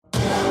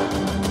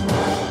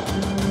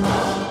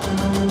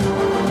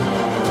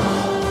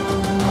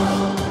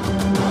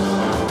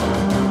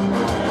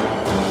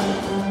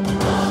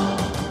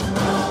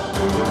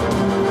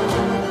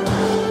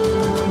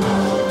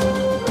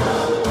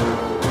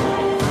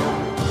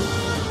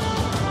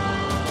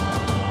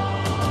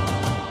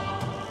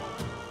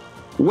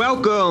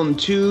Welcome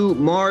to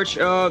March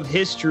of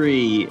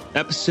History,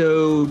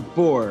 episode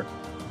 4.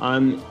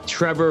 I'm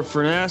Trevor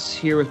Furness,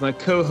 here with my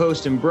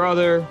co-host and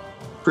brother,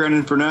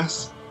 Brandon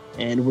Furness.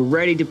 And we're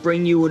ready to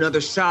bring you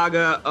another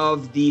saga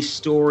of the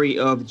story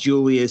of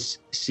Julius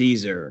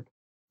Caesar.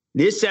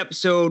 This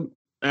episode,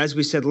 as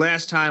we said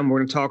last time, we're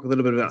going to talk a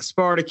little bit about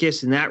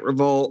Spartacus and that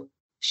revolt.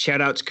 Shout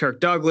out to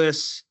Kirk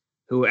Douglas,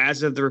 who,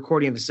 as of the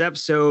recording of this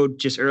episode,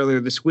 just earlier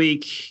this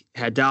week,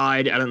 had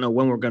died. I don't know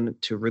when we're going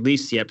to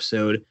release the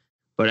episode,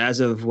 but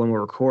as of when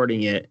we're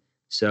recording it,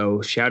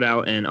 so shout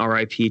out and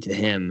RIP to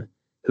him,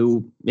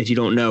 who, if you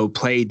don't know,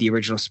 played the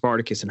original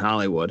Spartacus in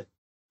Hollywood.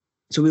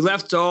 So we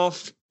left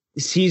off,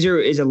 Caesar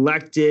is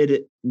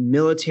elected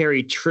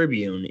military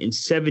tribune in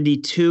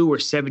 72 or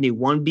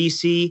 71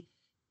 BC.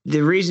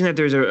 The reason that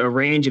there's a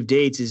range of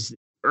dates is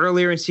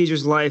earlier in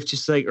Caesar's life,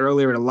 just like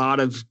earlier in a lot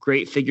of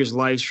great figures'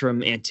 lives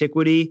from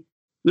antiquity,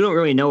 we don't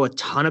really know a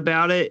ton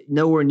about it,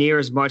 nowhere near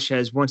as much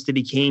as once they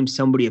became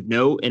somebody of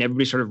note and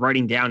everybody started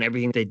writing down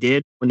everything they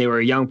did. When they were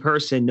a young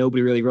person,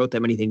 nobody really wrote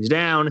that many things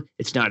down.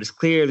 It's not as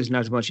clear. There's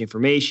not as much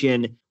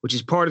information, which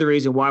is part of the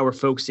reason why we're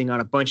focusing on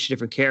a bunch of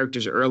different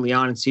characters early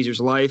on in Caesar's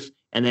life.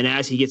 And then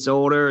as he gets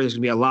older, there's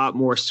going to be a lot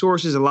more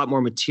sources, a lot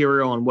more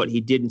material on what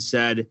he did and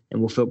said,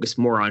 and we'll focus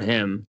more on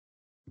him.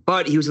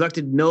 But he was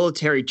elected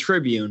military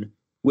tribune,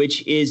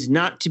 which is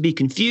not to be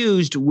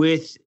confused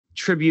with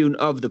tribune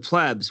of the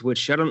plebs,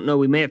 which I don't know,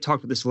 we may have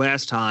talked about this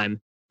last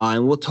time.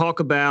 And we'll talk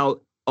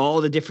about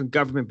all the different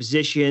government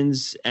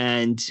positions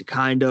and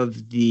kind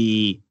of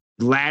the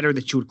ladder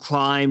that you would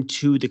climb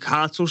to the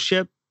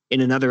consulship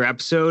in another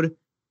episode.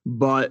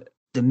 But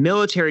the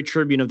military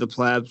tribune of the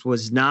plebs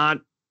was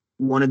not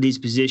one of these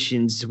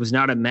positions. It was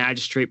not a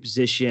magistrate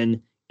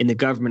position in the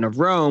government of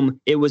Rome.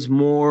 It was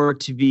more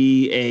to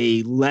be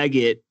a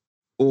legate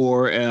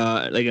or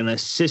like an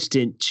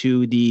assistant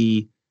to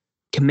the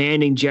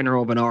commanding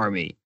general of an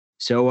army.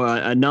 So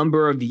a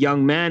number of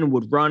young men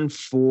would run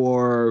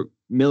for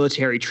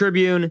military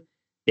tribune.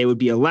 They would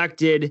be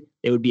elected.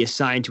 They would be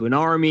assigned to an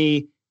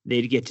army.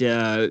 They'd get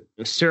to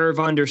serve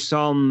under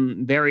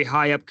some very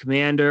high up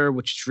commander,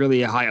 which is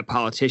really a high up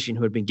politician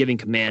who had been giving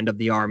command of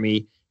the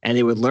army. And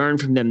they would learn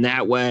from them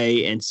that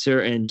way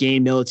and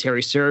gain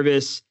military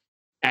service.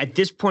 At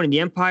this point in the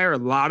empire, a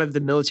lot of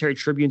the military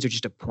tribunes are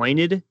just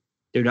appointed.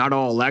 They're not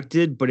all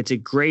elected, but it's a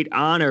great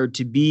honor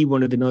to be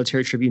one of the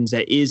military tribunes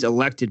that is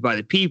elected by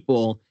the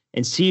people.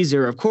 And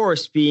Caesar, of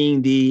course,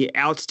 being the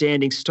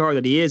outstanding star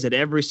that he is at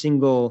every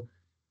single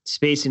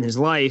space in his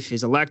life,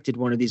 is elected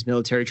one of these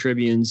military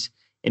tribunes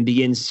and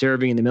begins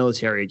serving in the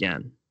military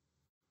again.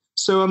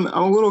 So I'm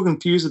a little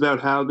confused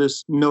about how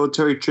this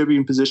military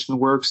tribune position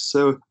works.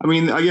 So, I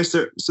mean, I guess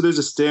there's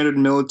a standard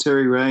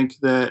military rank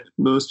that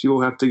most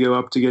people have to go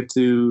up to get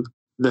to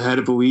the head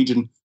of a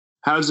legion.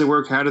 How does it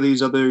work? How do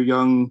these other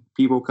young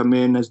people come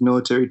in as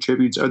military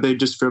tribunes? Are they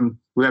just from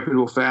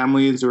reputable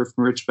families or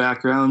from rich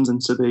backgrounds,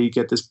 and so they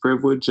get this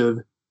privilege of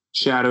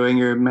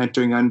shadowing or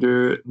mentoring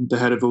under the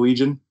head of a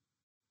legion?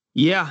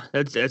 Yeah,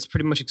 that's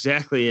pretty much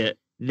exactly it.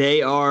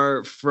 They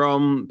are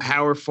from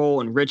powerful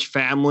and rich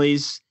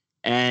families,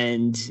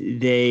 and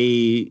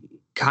they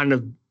kind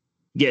of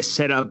get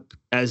set up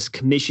as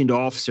commissioned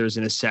officers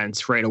in a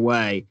sense right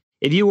away.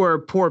 If you were a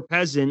poor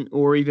peasant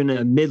or even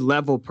a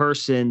mid-level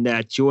person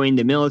that joined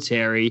the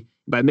military,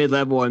 by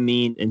mid-level I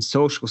mean in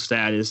social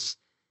status,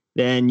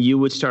 then you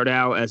would start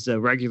out as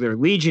a regular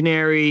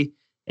legionary,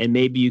 and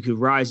maybe you could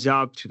rise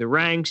up to the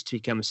ranks to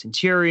become a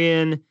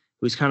centurion,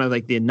 who's kind of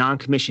like the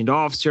non-commissioned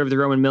officer of the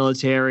Roman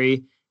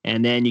military,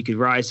 and then you could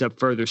rise up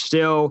further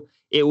still.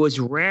 It was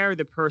rare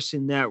the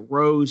person that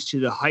rose to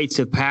the heights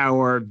of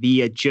power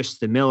via just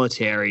the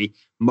military,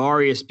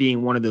 Marius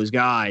being one of those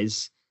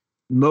guys.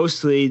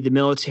 Mostly the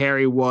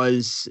military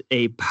was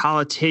a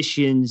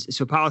politician.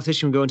 So a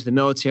politician would go into the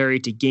military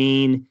to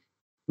gain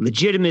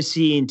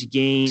legitimacy and to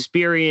gain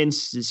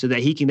experience so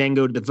that he can then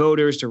go to the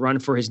voters to run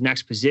for his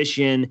next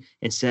position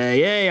and say,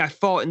 hey, I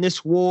fought in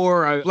this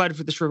war. I bled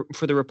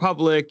for the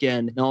Republic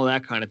and all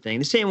that kind of thing.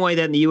 The same way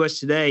that in the U.S.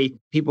 today,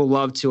 people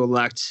love to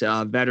elect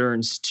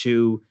veterans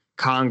to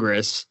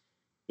Congress.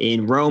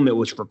 In Rome, it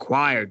was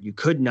required. You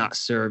could not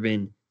serve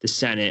in the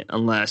Senate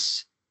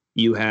unless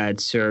you had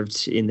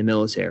served in the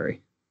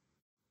military.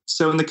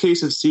 So in the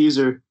case of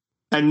Caesar,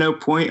 at no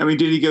point, I mean,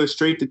 did he go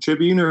straight to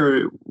tribune,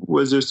 or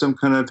was there some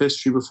kind of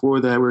history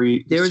before that where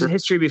he... There was a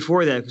history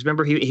before that, because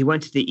remember, he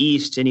went to the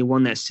East and he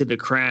won that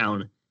civic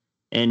crown,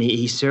 and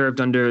he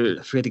served under,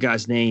 I forget the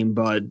guy's name,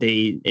 but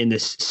in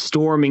this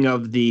storming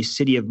of the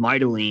city of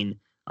Mytilene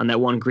on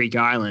that one Greek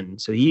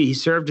island. So he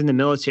served in the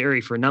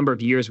military for a number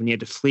of years when he had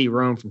to flee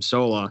Rome from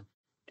Sulla.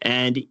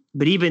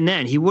 But even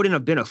then, he wouldn't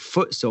have been a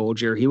foot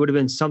soldier. He would have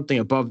been something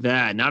above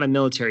that, not a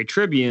military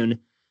tribune,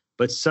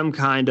 but some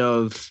kind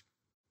of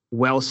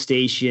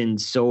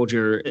well-stationed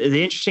soldier.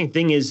 The interesting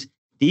thing is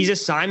these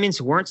assignments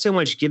weren't so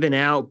much given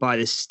out by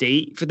the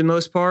state for the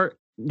most part,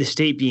 the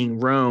state being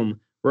Rome.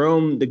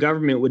 Rome, the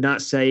government would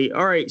not say,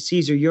 all right,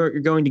 Caesar, you're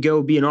going to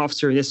go be an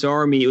officer in this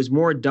army. It was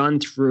more done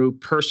through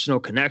personal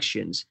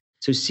connections.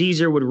 So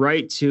Caesar would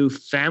write to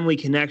family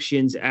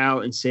connections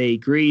out in, say,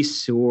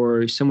 Greece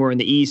or somewhere in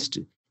the East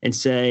and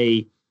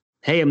say,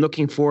 hey, I'm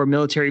looking for a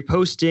military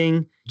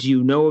posting. Do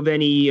you know of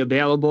any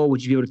available?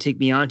 Would you be able to take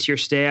me onto your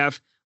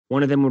staff?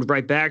 One of them would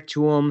write back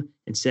to him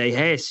and say,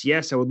 hey,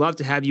 yes, I would love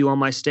to have you on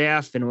my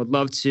staff and I would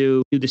love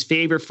to do this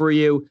favor for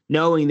you,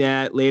 knowing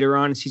that later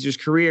on in Caesar's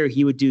career,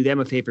 he would do them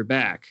a favor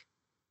back.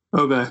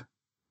 Okay.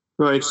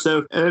 Right.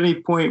 So at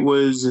any point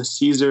was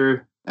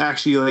Caesar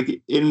actually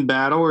like in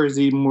battle, or is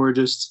he more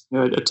just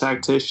a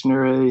tactician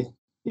or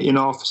an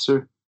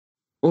officer?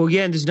 Well,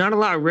 again, there's not a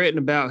lot written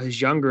about his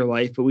younger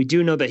life, but we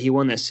do know that he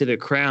won that civic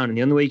crown. And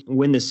the only way you can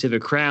win the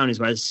civic crown is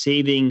by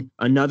saving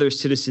another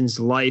citizen's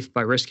life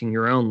by risking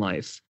your own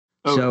life.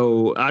 Oh.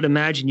 So I'd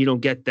imagine you don't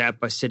get that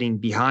by sitting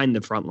behind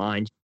the front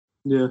line.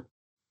 Yeah.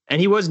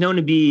 And he was known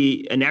to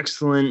be an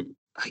excellent,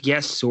 I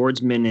guess,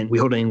 swordsman and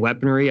wielding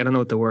weaponry. I don't know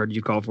what the word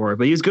you call for it,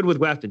 but he was good with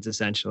weapons,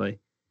 essentially.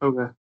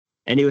 Okay.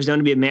 And he was known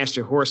to be a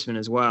master horseman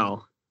as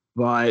well.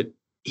 But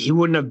he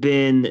wouldn't have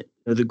been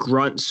the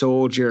grunt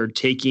soldier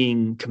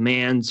taking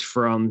commands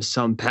from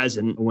some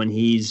peasant when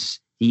he's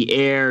the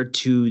heir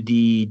to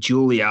the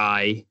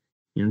Julii,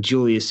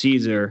 Julius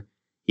Caesar.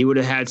 He would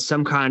have had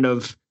some kind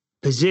of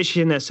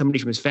position that somebody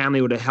from his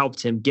family would have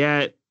helped him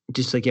get,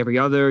 just like every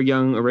other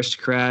young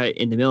aristocrat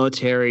in the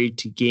military,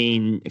 to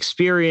gain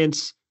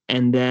experience.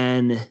 And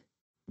then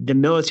the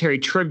military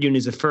tribune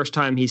is the first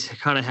time he's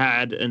kind of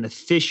had an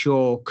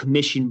official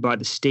commission by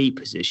the state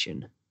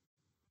position.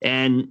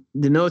 And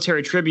the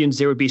military tribunes,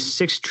 there would be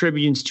 6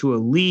 tribunes to a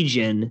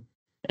legion.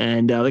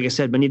 And like I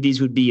said, many of these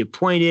would be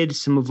appointed.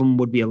 Some of them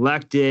would be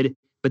elected,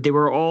 but they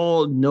were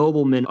all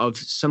noblemen of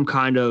some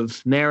kind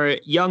of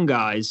merit, young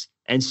guys.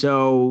 And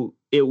so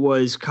it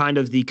was kind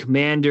of the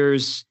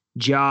commander's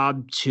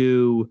job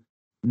to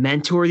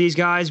mentor these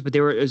guys, but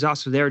it was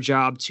also their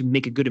job to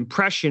make a good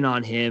impression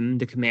on him,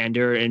 the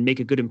commander, and make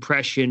a good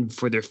impression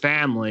for their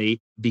family,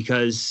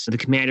 because the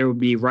commander would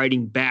be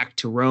writing back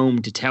to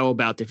Rome to tell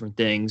about different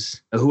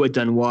things, who had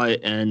done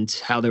what and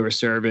how they were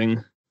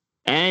serving.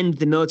 And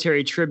the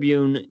military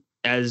tribune,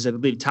 as I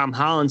believe Tom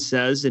Holland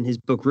says in his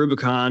book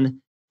Rubicon,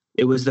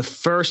 it was the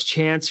first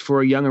chance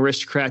for a young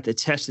aristocrat to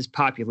test his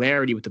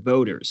popularity with the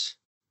voters,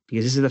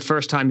 because this is the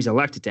first time he's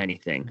elected to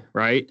anything,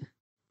 right?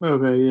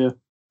 Okay, yeah.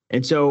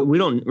 And so we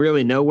don't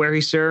really know where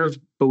he served,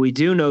 but we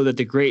do know that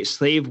the great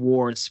slave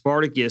war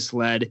Spartacus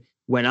led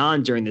went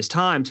on during this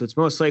time. So it's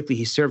most likely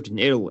he served in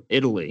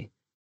Italy.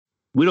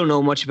 We don't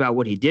know much about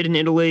what he did in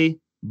Italy,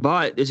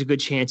 but there's a good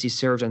chance he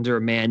served under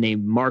a man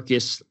named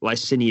Marcus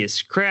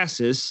Licinius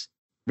Crassus.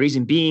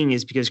 Reason being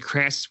is because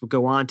Crassus would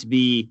go on to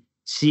be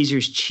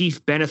Caesar's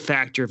chief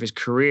benefactor of his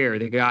career,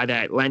 the guy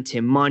that lent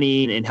him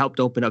money and helped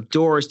open up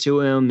doors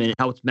to him and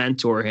helped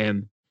mentor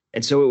him.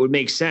 And so it would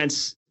make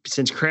sense,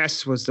 since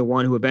Crassus was the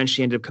one who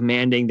eventually ended up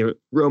commanding the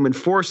Roman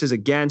forces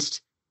against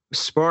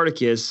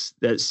Spartacus,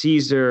 that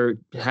Caesar,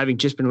 having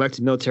just been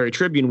elected military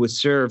tribune, would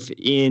serve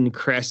in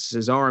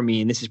Crassus's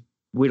army. And this is,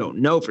 we don't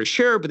know for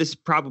sure, but this is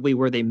probably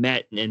where they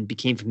met and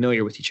became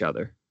familiar with each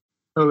other.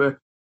 Okay.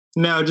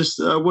 Now, just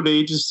what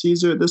age is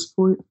Caesar at this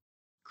point?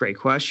 Great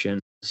question.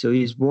 So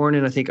he's born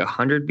in, I think,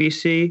 100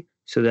 BC.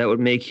 So that would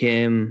make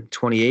him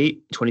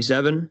 28,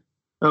 27.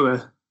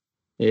 Okay.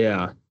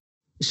 Yeah.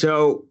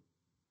 So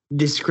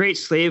this great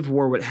slave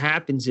war, what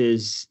happens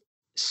is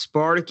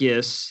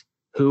Spartacus,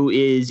 who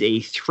is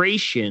a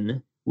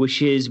Thracian,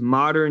 which is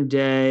modern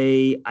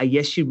day, I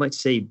guess you might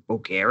say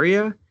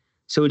Bulgaria.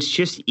 So it's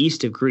just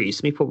east of Greece.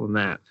 Let me pull up a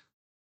map.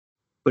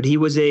 But he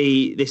was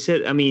they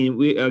said,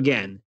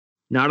 again,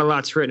 not a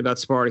lot's written about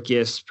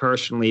Spartacus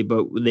personally,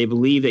 but they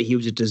believe that he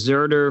was a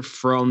deserter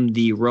from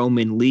the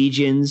Roman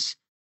legions.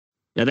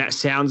 Now, that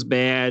sounds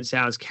bad,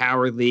 sounds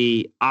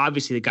cowardly.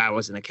 Obviously, the guy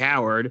wasn't a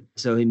coward.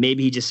 So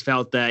maybe he just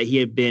felt that he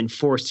had been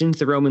forced into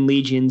the Roman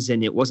legions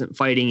and it wasn't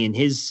fighting in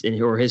his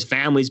or his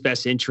family's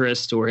best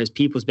interest or his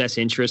people's best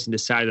interest, and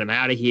decided, I'm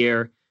out of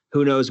here.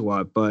 Who knows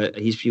what? But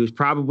he was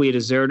probably a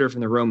deserter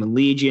from the Roman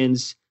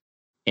legions.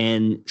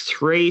 And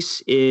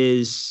Thrace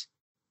is,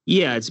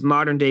 it's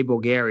modern day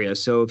Bulgaria.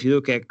 So if you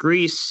look at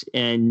Greece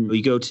and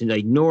you go to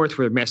the north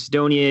where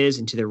Macedonia is,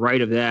 and to the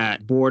right of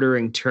that,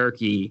 bordering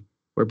Turkey,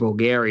 where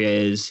Bulgaria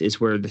is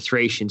where the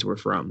Thracians were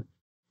from.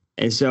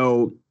 And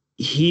so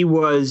he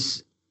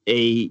was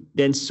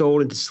then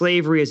sold into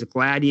slavery as a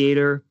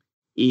gladiator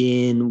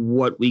in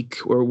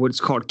what's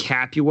called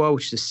Capua,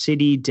 which is a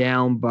city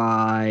down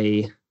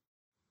by, I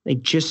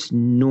think, just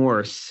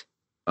north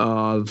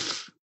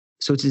of,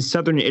 so it's in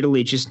southern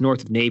Italy, just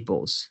north of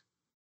Naples.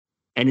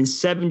 And in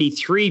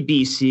 73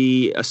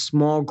 BC, a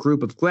small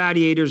group of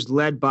gladiators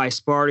led by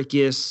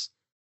Spartacus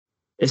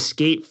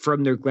escape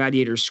from their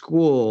gladiator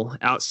school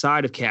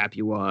outside of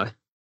Capua,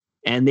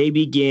 and they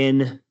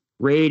begin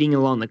raiding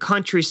along the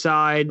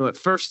countryside. At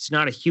first, it's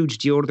not a huge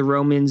deal to the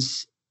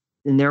Romans.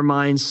 In their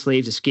minds,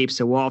 slaves escape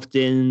so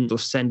often, they'll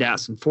send out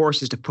some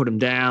forces to put them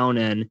down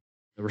and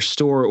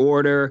restore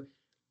order.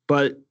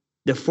 But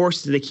the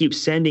forces that they keep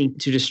sending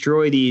to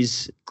destroy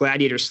these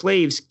gladiator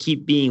slaves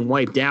keep being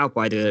wiped out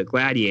by the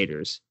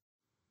gladiators.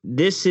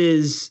 This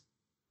is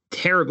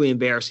terribly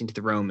embarrassing to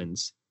the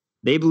Romans.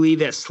 They believe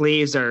that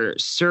slaves are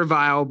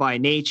servile by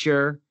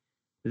nature,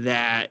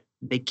 that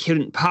they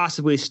couldn't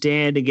possibly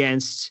stand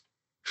against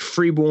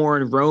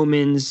freeborn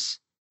Romans.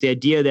 The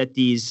idea that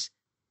these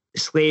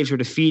slaves were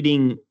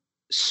defeating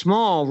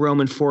small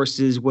Roman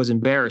forces was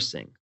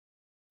embarrassing.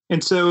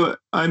 And so,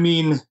 I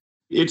mean,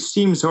 it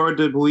seems hard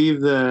to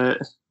believe that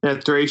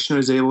Thracian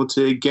was able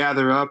to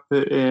gather up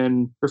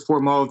and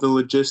perform all of the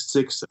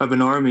logistics of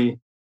an army.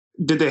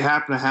 Did they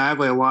happen to have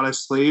like a lot of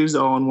slaves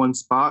all in one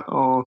spot,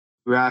 all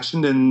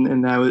rationed,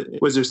 and that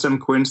was there some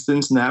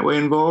coincidence in that way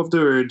involved,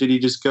 or did he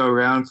just go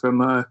around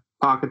from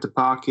pocket to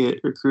pocket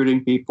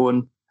recruiting people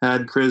and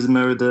had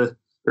charisma,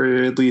 or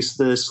at least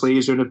the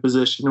slaves are in a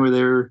position where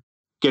they were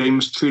getting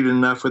mistreated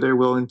enough where they're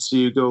willing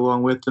to go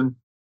along with them?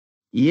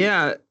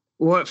 Yeah.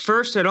 Well, at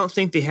first, I don't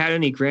think they had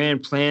any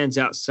grand plans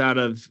outside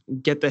of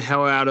get the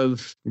hell out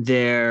of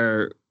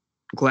their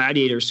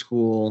gladiator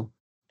school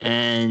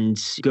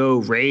and go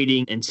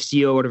raiding and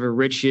steal whatever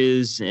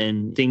riches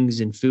and things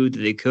and food that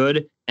they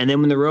could. And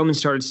then when the Romans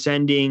started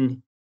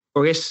sending,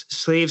 or I guess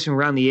slaves from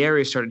around the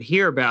area started to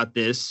hear about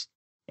this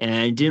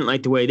and didn't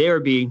like the way they were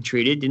being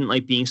treated, didn't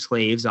like being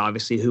slaves,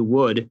 obviously, who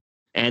would?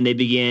 And they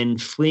began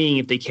fleeing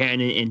if they can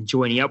and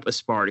joining up with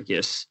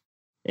Spartacus.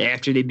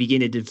 After they begin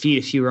to defeat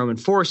a few Roman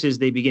forces,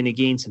 they begin to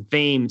gain some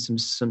fame.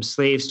 Some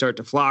slaves start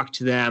to flock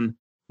to them.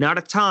 Not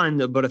a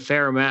ton, but a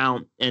fair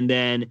amount. And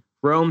then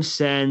Rome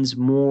sends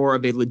more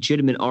of a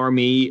legitimate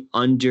army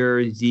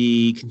under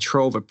the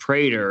control of a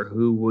praetor,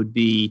 who would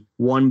be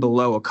one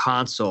below a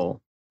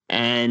consul.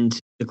 And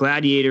the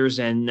gladiators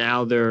and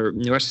now the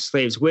rest of the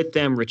slaves with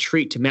them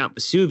retreat to Mount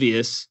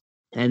Vesuvius,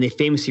 and they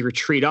famously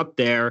retreat up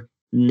there.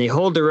 And they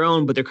hold their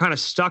own, but they're kind of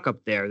stuck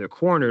up there. They're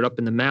cornered up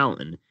in the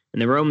mountain.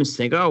 And the Romans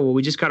think, oh, well,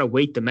 we just got to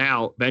wait them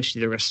out. Eventually,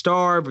 they're going to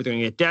starve, or they're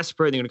going to get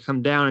desperate. They're going to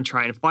come down and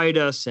try and fight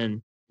us,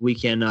 and we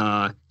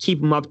can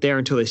keep them up there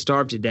until they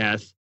starve to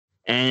death.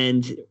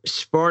 And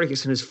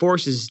Spartacus and his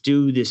forces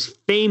do this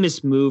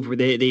famous move where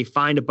they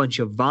find a bunch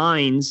of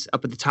vines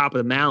up at the top of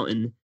the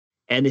mountain,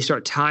 and they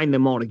start tying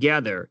them all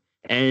together.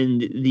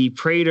 And the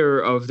praetor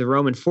of the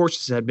Roman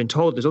forces had been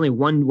told there's only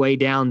one way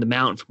down the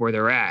mountain from where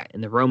they're at,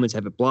 and the Romans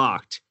have it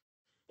blocked.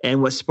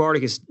 And what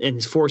Spartacus and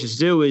his forces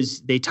do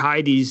is they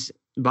tie these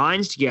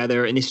vines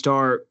together and they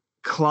start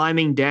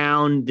climbing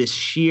down this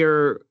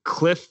sheer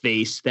cliff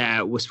face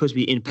that was supposed to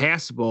be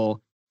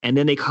impassable. And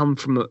then they come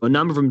from a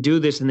number of them do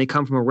this, and they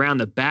come from around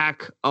the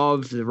back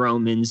of the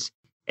Romans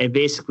and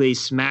basically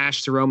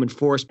smash the Roman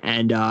force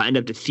and end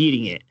up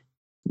defeating it.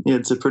 Yeah,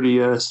 it's a pretty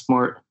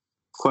smart,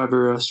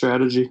 clever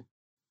strategy.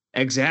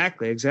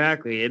 Exactly.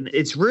 And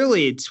it's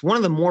one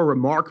of the more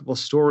remarkable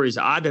stories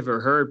I've ever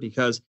heard,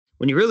 because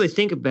when you really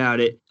think about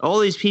it, all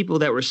these people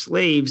that were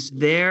slaves,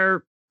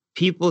 their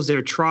peoples,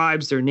 their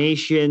tribes, their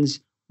nations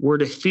were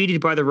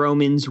defeated by the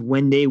Romans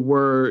when they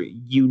were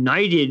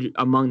united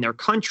among their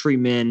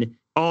countrymen,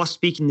 all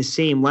speaking the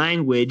same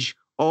language,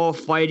 all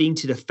fighting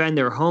to defend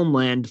their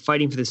homeland,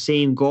 fighting for the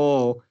same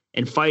goal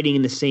and fighting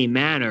in the same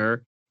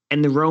manner,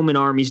 and the Roman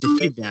armies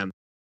defeated them.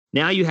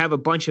 Now you have a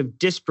bunch of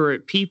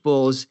disparate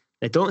peoples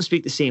that don't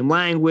speak the same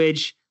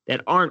language,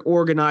 that aren't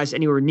organized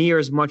anywhere near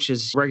as much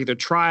as a regular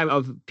tribe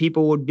of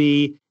people would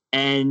be,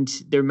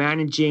 and they're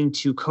managing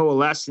to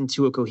coalesce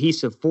into a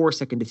cohesive force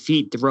that can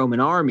defeat the Roman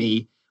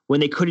army when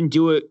they couldn't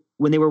do it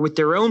when they were with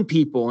their own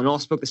people and all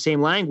spoke the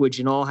same language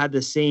and all had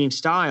the same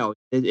style.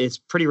 It's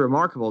pretty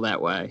remarkable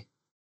that way.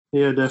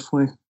 Yeah,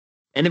 definitely.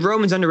 And the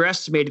Romans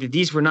underestimated that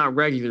these were not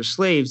regular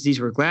slaves. These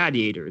were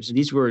gladiators.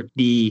 These were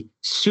the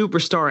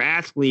superstar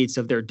athletes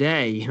of their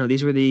day. You know,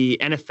 these were the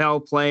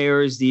NFL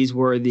players. These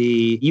were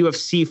the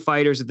UFC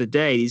fighters of the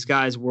day. These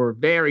guys were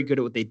very good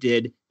at what they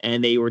did,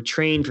 and they were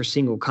trained for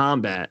single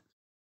combat.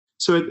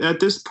 So at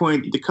this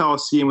point, the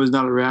Colosseum was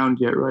not around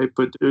yet, right?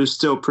 But it was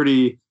still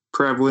pretty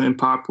prevalent and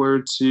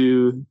popular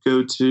to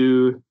go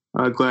to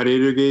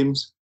gladiator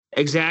games.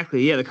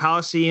 Exactly. Yeah, the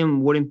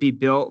Colosseum wouldn't be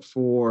built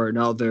for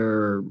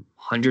another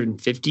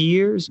 150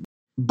 years.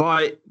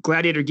 But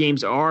gladiator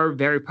games are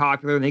very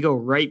popular, and they go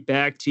right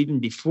back to even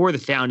before the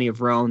founding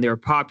of Rome. They were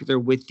popular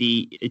with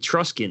the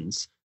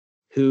Etruscans,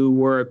 who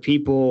were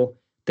people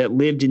that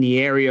lived in the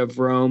area of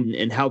Rome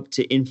and helped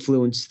to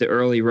influence the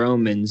early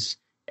Romans.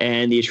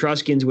 And the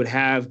Etruscans would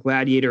have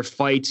gladiator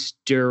fights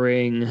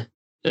during,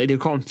 they would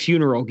call them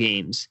funeral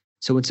games.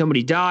 So when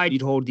somebody died,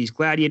 you'd hold these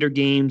gladiator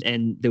games,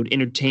 and they would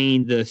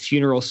entertain the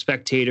funeral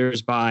spectators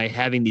by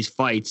having these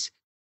fights.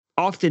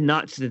 Often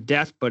not to the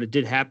death, but it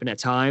did happen at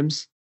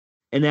times.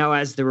 And now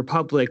as the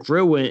Republic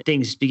grew and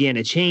things began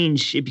to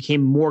change, it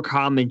became more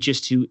common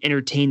just to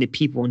entertain the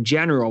people in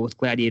general with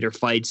gladiator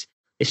fights.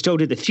 They still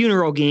did the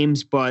funeral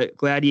games, but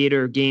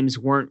gladiator games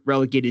weren't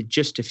relegated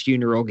just to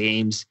funeral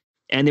games.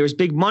 And there was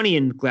big money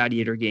in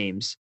gladiator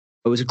games.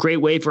 It was a great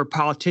way for a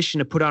politician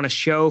to put on a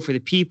show for the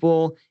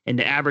people and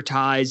to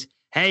advertise,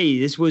 hey,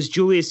 this was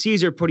Julius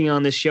Caesar putting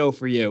on this show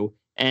for you.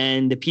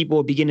 And the people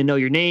will begin to know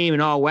your name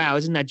and, oh, wow,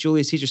 isn't that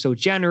Julius Caesar so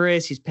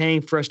generous? He's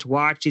paying for us to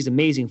watch these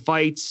amazing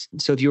fights.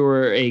 So if you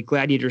were a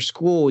gladiator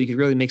school, you could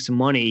really make some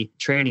money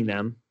training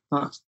them.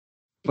 Huh.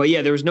 But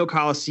yeah, there was no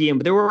Colosseum,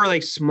 but there were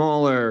like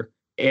smaller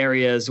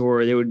areas,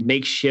 or they would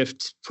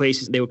makeshift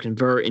places they would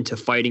convert into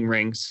fighting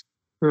rings.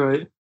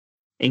 Right.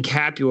 And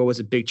Capua was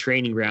a big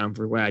training ground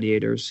for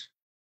gladiators.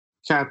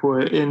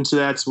 Capua, and so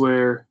that's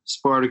where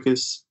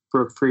Spartacus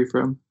broke free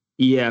from.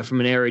 Yeah, from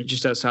an area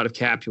just outside of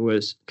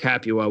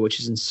Capua, which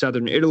is in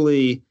southern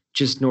Italy,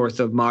 just north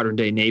of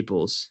modern-day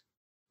Naples.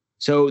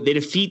 So they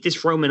defeat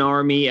this Roman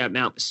army at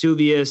Mount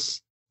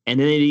Vesuvius, and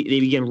then they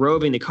begin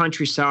roving the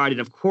countryside, and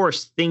of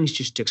course, things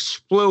just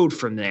explode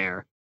from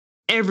there.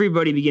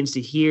 Everybody begins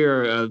to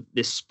hear of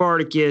this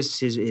Spartacus,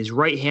 his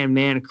right-hand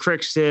man,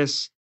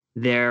 Crixus,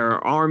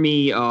 their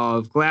army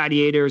of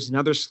gladiators and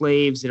other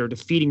slaves that are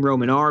defeating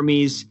Roman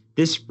armies.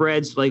 This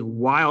spreads like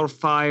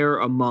wildfire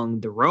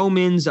among the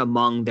Romans,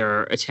 among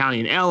their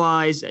Italian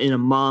allies, and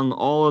among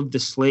all of the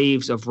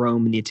slaves of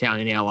Rome and the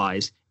Italian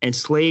allies. And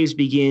slaves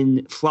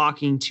begin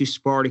flocking to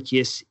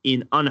Spartacus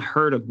in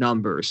unheard of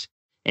numbers.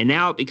 And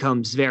now it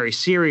becomes very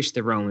serious to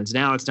the Romans.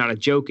 Now it's not a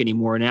joke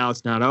anymore. Now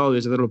it's not, oh,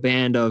 there's a little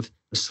band of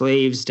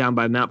slaves down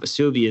by Mount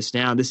Vesuvius.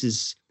 Now this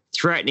is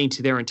threatening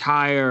to their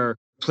entire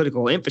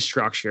political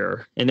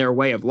infrastructure and their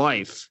way of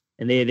life.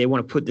 And they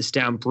want to put this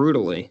down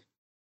brutally.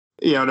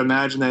 Yeah, I would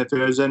imagine that if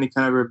there was any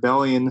kind of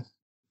rebellion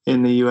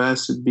in the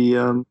U.S., it'd be,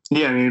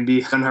 it'd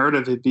be unheard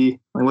of. It'd be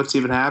like, what's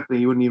even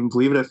happening? You wouldn't even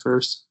believe it at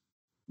first.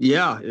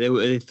 Yeah,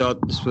 they thought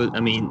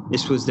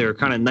this was their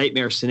kind of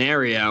nightmare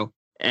scenario.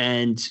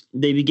 And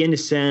they begin to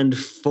send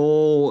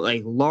full,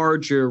 like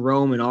larger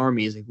Roman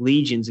armies, like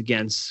legions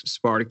against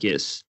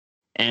Spartacus.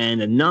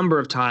 And a number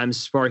of times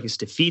Spartacus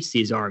defeats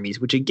these armies,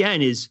 which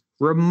again is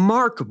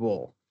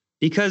remarkable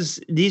because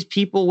these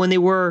people, when they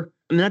were,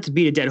 not to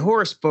beat a dead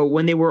horse, but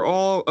when they were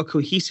all a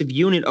cohesive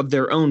unit of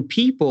their own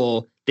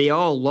people, they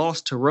all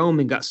lost to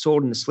Rome and got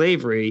sold into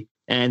slavery.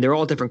 And they're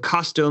all different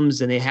customs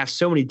and they have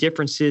so many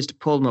differences to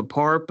pull them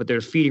apart, but they're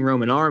defeating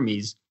Roman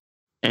armies.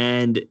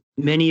 And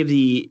many of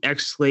the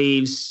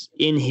ex-slaves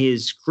in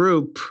his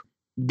group,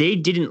 they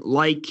didn't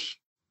like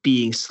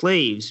being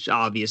slaves,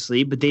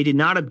 obviously, but they did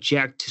not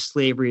object to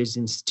slavery as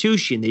an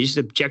institution. They just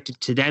objected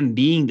to them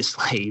being the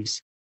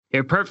slaves.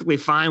 They're perfectly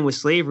fine with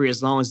slavery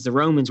as long as the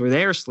Romans were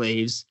their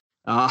slaves,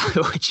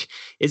 which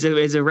is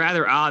a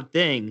rather odd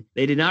thing.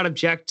 They did not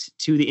object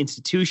to the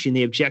institution.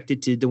 They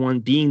objected to the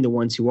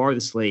ones who are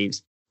the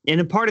slaves.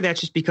 And a part of that's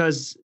just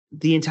because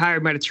the entire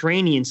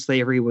Mediterranean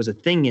slavery was a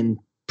thing in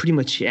pretty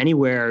much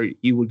anywhere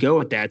you would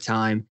go at that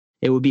time.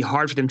 It would be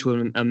hard for them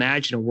to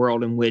imagine a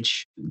world in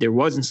which there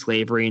wasn't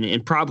slavery.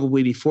 And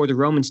probably before the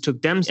Romans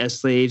took them as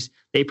slaves,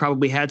 they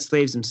probably had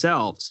slaves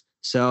themselves.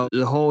 So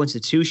the whole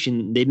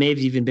institution, they may have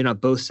even been on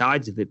both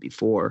sides of it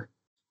before.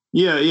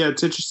 Yeah.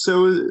 It's interesting.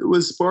 So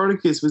was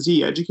Spartacus, was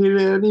he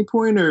educated at any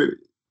point, or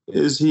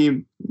did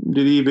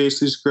he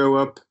basically just grow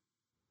up?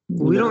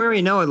 We don't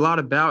really know a lot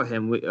about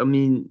him.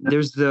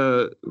 There's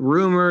the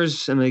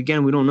rumors, and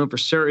again, we don't know for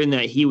certain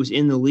that he was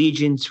in the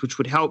legions, which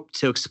would help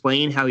to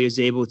explain how he was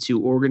able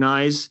to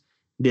organize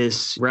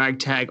this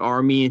ragtag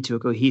army into a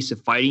cohesive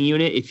fighting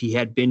unit. If he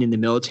had been in the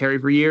military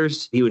for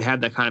years, he would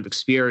have that kind of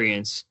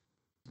experience.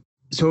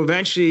 So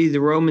eventually the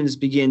Romans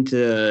begin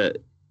to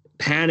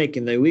panic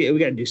and we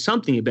got to do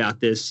something about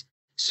this.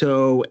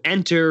 So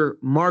enter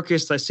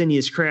Marcus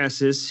Licinius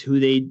Crassus, who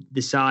they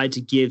decide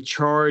to give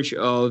charge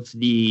of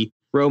the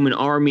Roman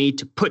army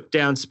to put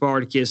down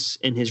Spartacus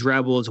and his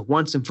rebels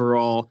once and for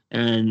all,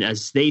 and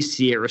as they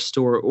see it,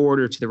 restore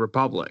order to the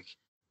Republic.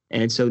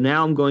 And so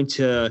now I'm going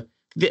to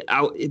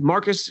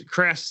Marcus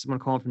Crassus, I'm going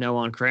to call him from now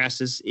on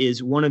Crassus,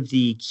 is one of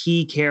the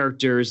key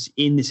characters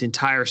in this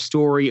entire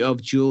story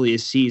of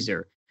Julius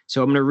Caesar.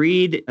 So I'm going to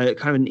read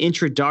kind of an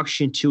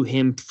introduction to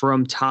him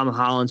from Tom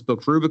Holland's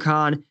book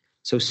Rubicon.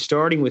 So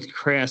starting with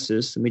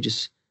Crassus, let me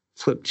just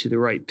flip to the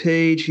right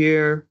page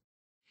here.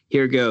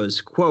 Here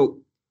goes, quote,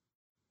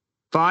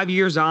 5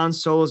 years on,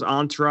 Sulla's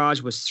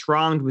entourage was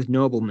thronged with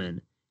noblemen.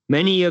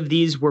 Many of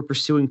these were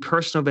pursuing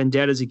personal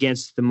vendettas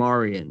against the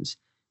Marians.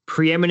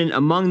 Preeminent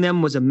among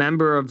them was a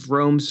member of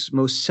Rome's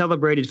most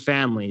celebrated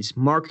families,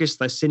 Marcus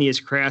Licinius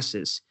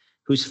Crassus,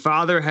 whose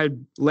father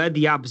had led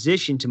the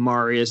opposition to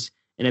Marius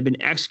and had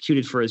been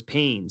executed for his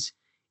pains.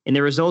 In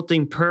the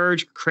resulting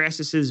purge,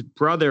 Crassus's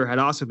brother had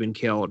also been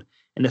killed,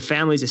 and the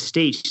family's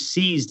estate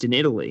seized in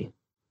Italy.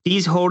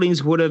 These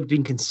holdings would have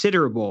been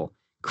considerable.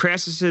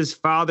 Crassus's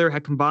father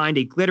had combined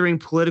a glittering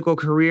political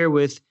career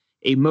with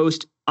a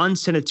most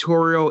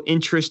unsenatorial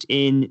interest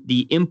in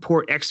the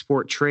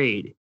import-export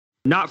trade.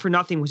 Not for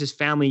nothing was his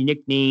family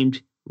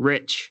nicknamed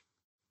Rich.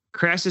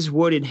 Crassus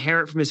would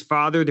inherit from his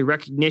father the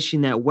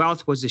recognition that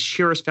wealth was the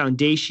surest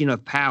foundation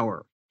of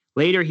power.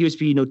 Later, he was to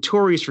be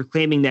notorious for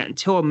claiming that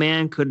until a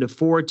man could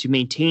afford to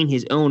maintain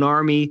his own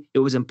army, it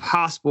was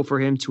impossible for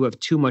him to have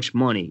too much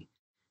money.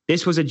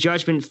 This was a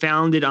judgment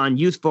founded on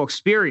youthful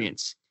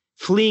experience.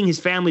 Fleeing his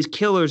family's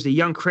killers, the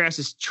young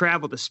Crassus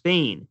traveled to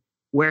Spain,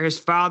 where his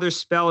father's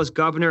spell as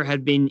governor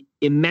had been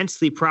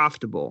immensely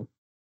profitable.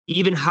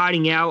 Even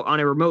hiding out on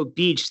a remote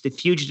beach, the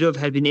fugitive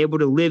had been able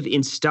to live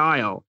in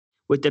style,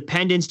 with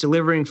dependents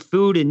delivering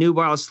food and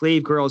nubile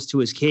slave girls to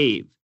his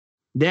cave.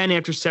 Then,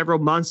 after several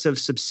months of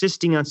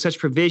subsisting on such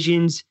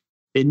provisions,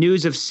 the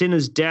news of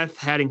Cinna's death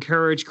had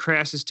encouraged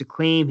Crassus to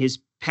claim his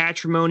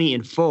patrimony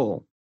in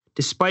full.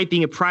 Despite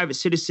being a private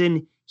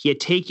citizen, he had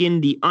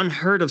taken the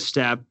unheard of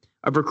step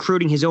of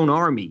recruiting his own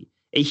army,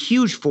 a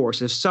huge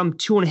force of some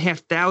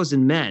 2,500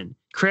 men.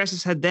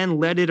 Crassus had then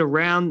led it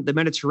around the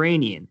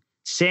Mediterranean,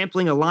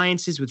 sampling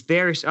alliances with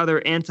various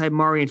other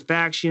anti-Marian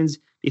factions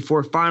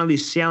before finally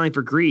sailing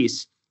for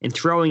Greece and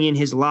throwing in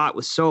his lot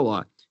with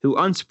Sulla, who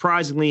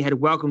unsurprisingly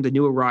had welcomed the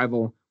new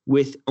arrival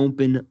with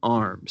open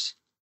arms.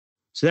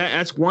 So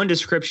that's one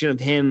description of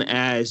him,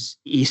 as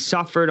he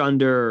suffered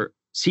under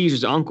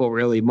Caesar's uncle,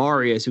 really,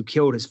 Marius, who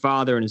killed his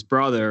father and his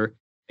brother.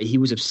 He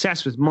was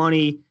obsessed with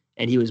money,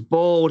 and he was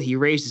bold. He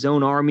raised his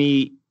own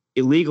army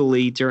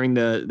illegally during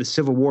the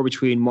civil war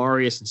between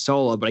Marius and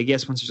Sulla. But I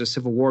guess once there's a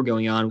civil war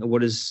going on,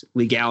 what does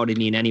legality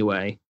mean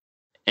anyway?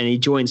 And he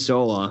joined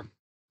Sulla.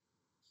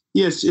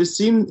 Yes, it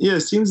seems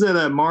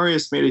that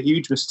Marius made a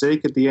huge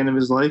mistake at the end of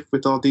his life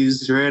with all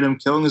these random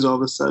killings. All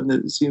of a sudden,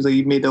 it seems like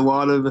he made a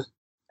lot of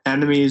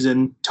enemies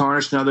and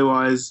tarnished an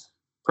otherwise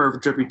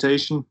perfect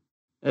reputation.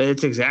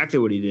 It's exactly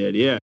what he did.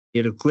 Yeah, he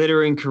had a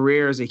glittering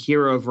career as a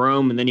hero of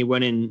Rome, and then he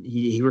went in.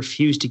 He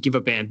refused to give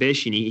up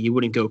ambition. He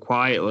wouldn't go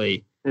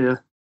quietly. Yeah,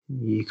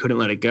 he couldn't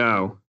let it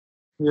go.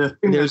 Yeah,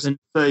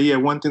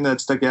 one thing that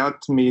stuck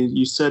out to me.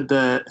 You said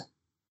that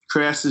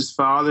Crassus'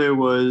 father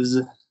was,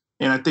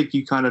 and I think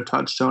you kind of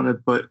touched on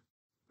it, but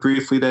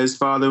briefly, that his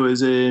father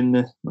was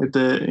in like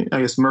the,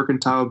 I guess,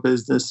 mercantile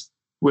business,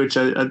 which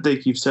I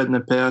think you've said in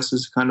the past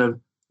is kind of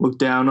looked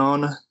down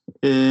on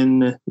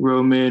in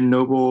Roman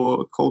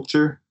noble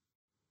culture.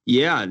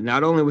 Yeah,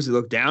 not only was it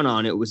looked down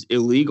on, it was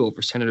illegal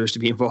for senators to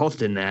be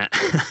involved in that.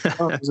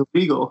 Oh, it was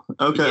illegal.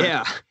 Okay.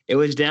 Yeah, it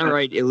was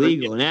downright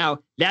illegal. Now,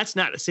 that's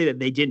not to say that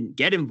they didn't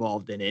get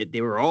involved in it.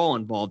 They were all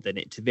involved in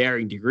it to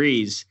varying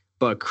degrees,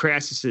 but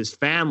Crassus's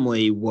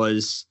family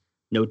was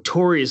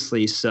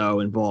notoriously so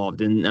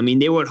involved. And I mean,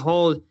 they would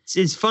hold,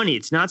 it's funny,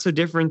 it's not so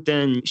different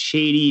than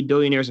shady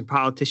billionaires and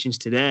politicians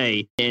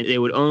today. And they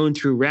would own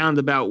through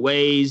roundabout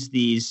ways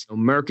these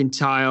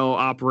mercantile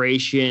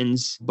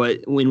operations, but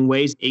in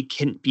ways it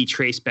can't be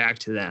traced back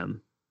to them.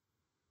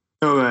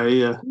 Okay,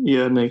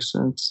 yeah, it makes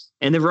sense.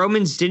 And the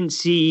Romans didn't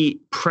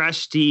see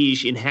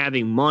prestige in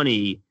having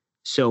money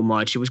so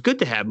much. It was good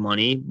to have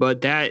money,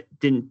 but that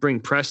didn't bring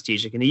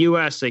prestige. Like in the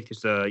U.S., like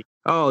there's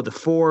the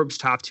Forbes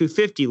top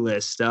 250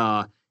 list,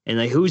 and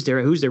like who's the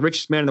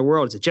richest man in the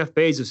world? Is it Jeff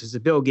Bezos? Is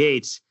it Bill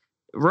Gates?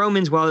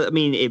 Romans, well, I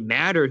mean, it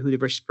mattered who the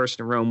richest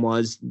person in Rome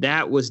was.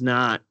 That was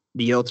not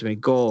the ultimate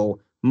goal.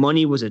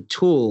 Money was a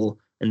tool,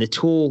 and the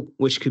tool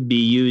which could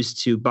be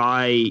used to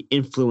buy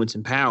influence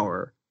and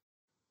power.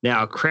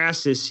 Now,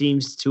 Crassus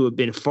seems to have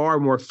been far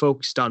more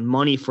focused on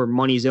money for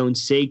money's own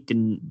sake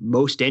than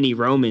most any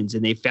Romans,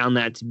 and they found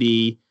that to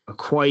be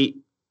quite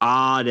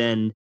odd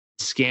and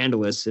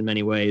scandalous in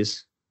many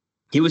ways.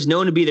 He was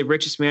known to be the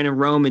richest man in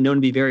Rome and known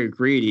to be very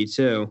greedy,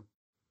 too.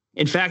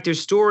 In fact, there's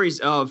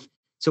stories of,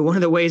 so one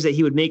of the ways that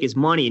he would make his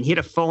money, and he had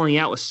a falling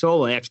out with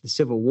Sulla after the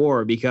Civil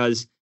War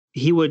because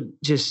he would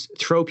just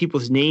throw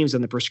people's names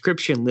on the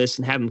proscription list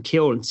and have them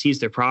killed and seize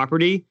their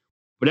property.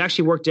 But it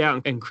actually worked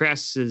out in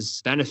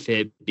Crassus's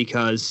benefit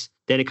because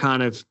then it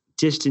kind of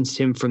distanced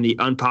him from the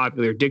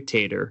unpopular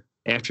dictator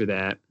after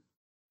that.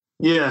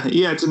 Yeah,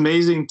 it's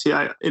amazing.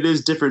 It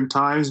is different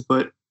times,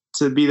 but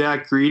to be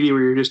that greedy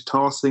where you're just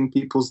tossing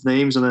people's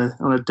names on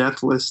a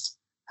death list,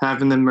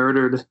 having them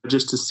murdered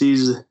just to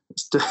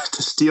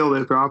steal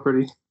their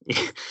property.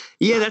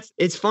 Yeah,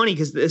 it's funny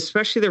because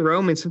especially the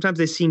Romans, sometimes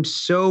they seem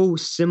so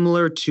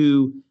similar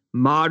to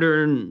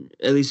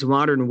at least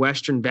modern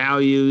Western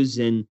values,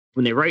 and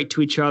when they write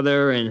to each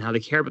other and how they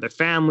care about their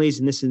families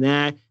and this and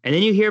that. And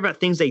then you hear about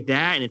things like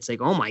that, and it's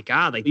like, oh my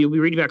God, like you'll be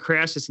reading about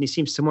Crassus and he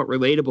seems somewhat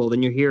relatable.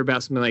 Then you hear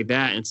about something like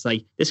that, and it's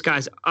like, this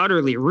guy's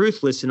utterly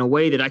ruthless in a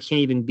way that I can't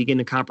even begin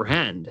to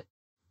comprehend.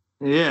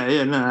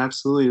 Yeah, no,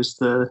 absolutely.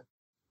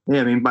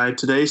 I mean, by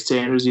today's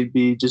standards, he'd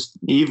be just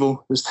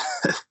evil.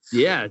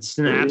 Yeah, it's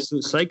an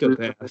absolute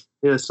psychopath.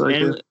 Yeah,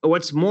 psychopath. And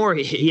what's more,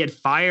 he had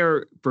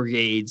fire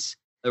brigades.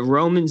 The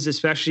Romans,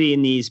 especially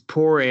in these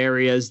poor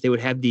areas, they would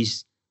have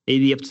these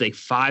maybe up to like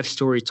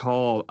 5-story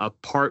tall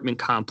apartment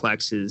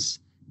complexes,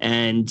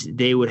 and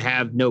they would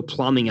have no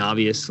plumbing,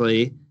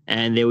 obviously.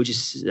 And they would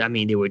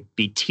they would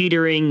be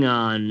teetering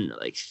on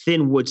like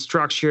thin wood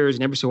structures,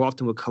 and every so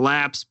often would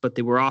collapse, but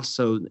they were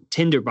also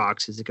tinder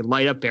boxes that could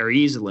light up very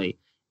easily.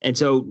 And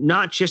so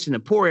not just in the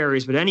poor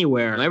areas, but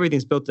anywhere,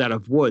 everything's built out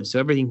of wood. So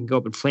everything can go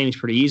up in flames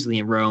pretty easily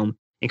in Rome.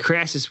 And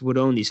Crassus would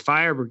own these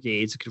fire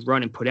brigades that could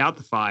run and put out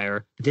the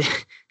fire.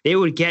 They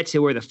would get to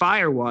where the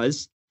fire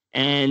was,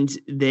 and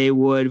they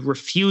would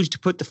refuse to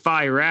put the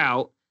fire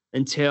out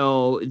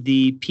until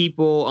the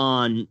people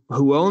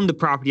who owned the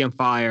property on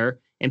fire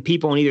and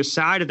people on either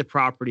side of the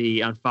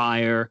property on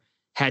fire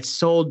had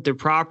sold their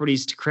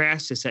properties to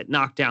Crassus at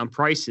knockdown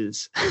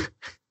prices.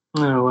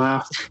 Oh,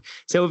 wow.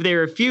 So if they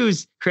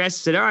refuse, Crassus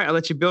said, all right, I'll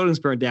let your buildings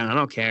burn down. I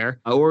don't care.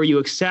 Or you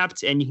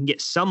accept and you can get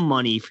some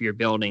money for your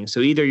building. So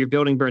either your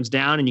building burns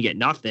down and you get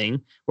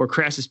nothing, or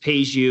Crassus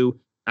pays you,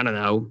 I don't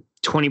know,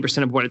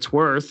 20% of what it's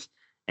worth,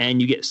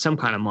 and you get some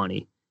kind of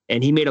money.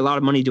 And he made a lot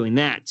of money doing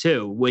that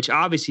too, which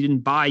obviously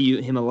didn't buy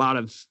him a lot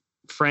of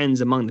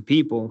friends among the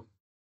people.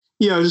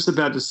 Yeah, I was just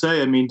about to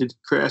say, I mean, did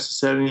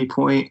Crassus at any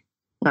point,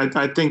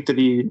 I think that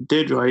he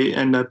did, right,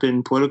 end up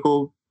in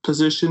political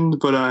positions,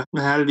 but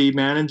how did he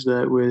manage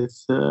that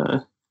with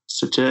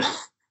such a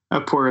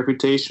poor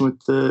reputation with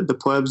the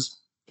plebs?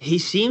 He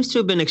seems to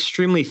have been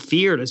extremely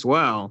feared as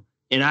well.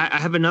 And I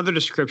have another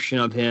description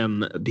of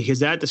him because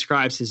that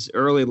describes his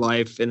early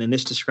life, and then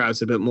this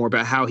describes a bit more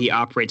about how he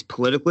operates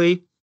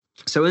politically.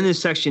 So in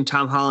this section,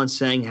 Tom Holland's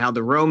saying how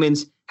the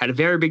Romans had a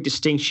very big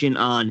distinction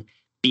on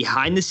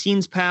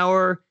behind-the-scenes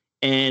power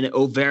and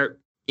overt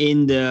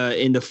in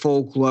the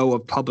full glow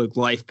of public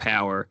life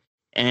power.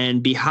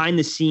 And behind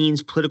the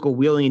scenes, political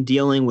wheeling and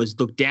dealing was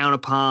looked down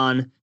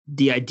upon.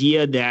 The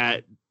idea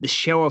that the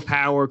show of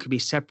power could be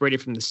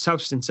separated from the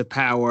substance of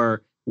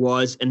power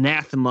was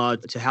anathema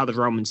to how the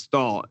Romans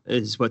thought,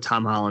 is what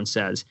Tom Holland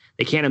says.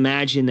 They can't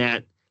imagine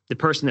that the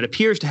person that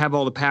appears to have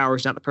all the power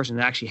is not the person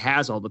that actually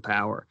has all the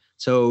power.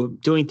 So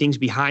doing things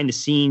behind the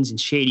scenes in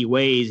shady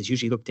ways is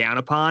usually looked down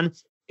upon.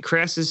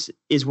 Crassus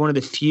is one of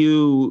the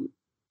few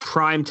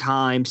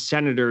primetime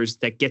senators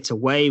that gets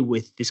away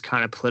with this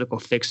kind of political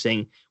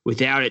fixing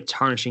without it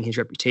tarnishing his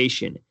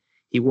reputation.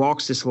 He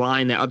walks this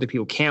line that other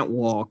people can't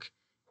walk.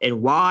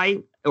 And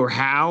why or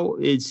how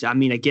is, I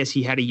mean, I guess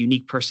he had a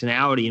unique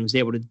personality and was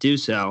able to do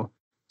so.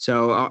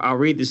 So I'll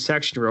read this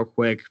section real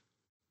quick.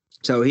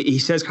 So he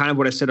says kind of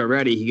what I said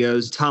already. He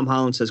goes, Tom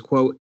Holland says,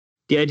 quote,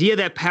 "The idea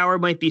that power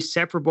might be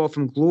separable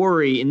from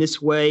glory in this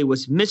way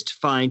was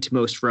mystifying to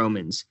most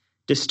Romans.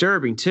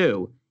 Disturbing,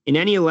 too. In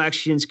any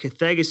elections,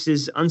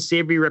 Cethegus'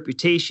 unsavory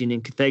reputation,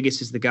 and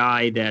Cethegus is the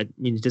guy that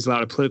does a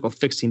lot of political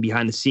fixing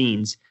behind the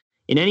scenes.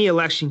 In any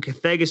election,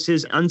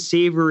 Cethegus'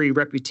 unsavory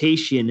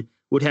reputation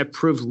would have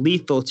proved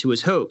lethal to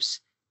his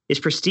hopes. His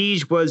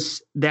prestige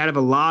was that of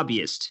a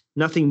lobbyist,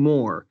 nothing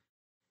more.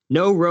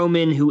 No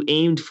Roman who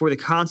aimed for the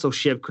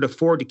consulship could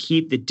afford to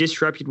keep to the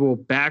disreputable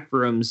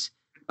backrooms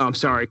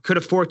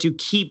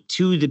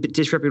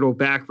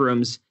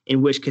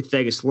in which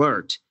Cethegus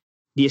lurked.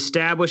 The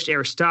established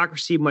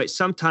aristocracy might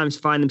sometimes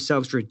find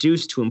themselves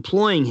reduced to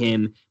employing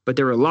him, but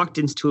their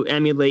reluctance to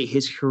emulate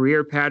his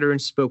career pattern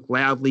spoke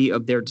loudly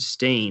of their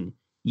disdain.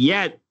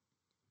 Yet,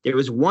 there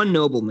was one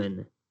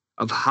nobleman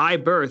of high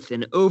birth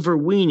and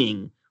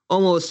overweening,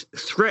 almost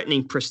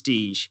threatening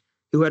prestige,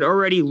 who had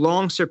already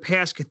long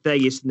surpassed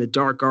Cethegus in the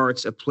dark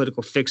arts of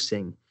political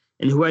fixing,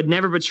 and who had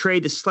never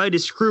betrayed the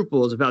slightest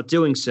scruples about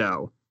doing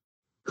so,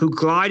 who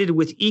glided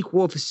with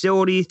equal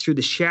facility through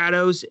the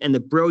shadows and the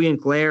brilliant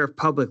glare of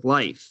public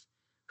life,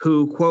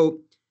 who, quote,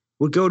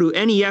 would go to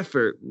any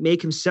effort,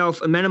 make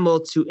himself amenable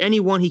to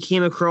anyone he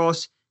came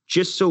across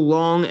just so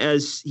long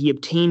as he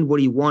obtained what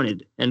he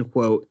wanted," end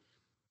quote.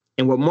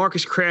 And what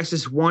Marcus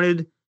Crassus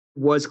wanted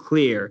was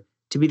clear,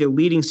 to be the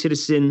leading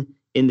citizen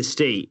in the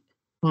state.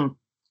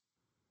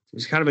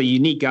 He's kind of a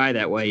unique guy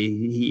that way.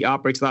 He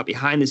operates a lot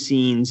behind the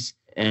scenes,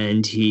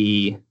 and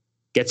he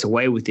gets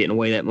away with it in a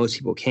way that most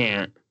people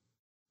can't.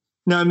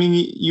 No, I mean,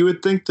 you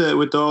would think that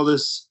with all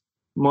this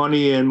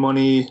money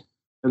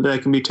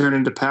that can be turned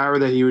into power,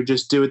 that he would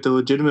just do it the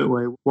legitimate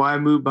way. Why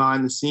move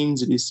behind the scenes?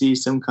 Did he see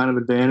some kind of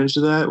advantage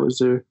to that? Was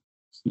there?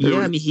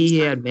 Yeah, I mean, he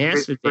had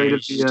massive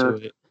advantages to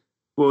it.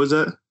 What was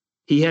that?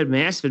 He had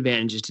massive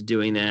advantages to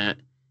doing that,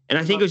 and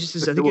I think it was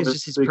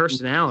just his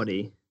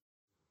personality.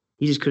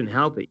 He just couldn't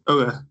help it.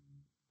 Okay.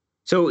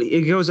 So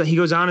he goes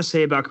on to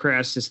say about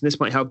Crassus, and this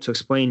might help to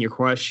explain your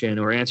question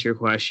or answer your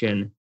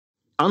question.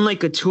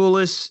 Unlike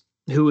Catullus,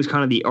 who was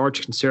kind of the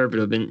arch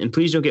conservative, and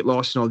please don't get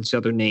lost in all these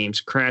other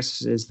names.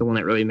 Crassus is the one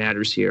that really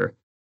matters here.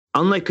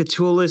 Unlike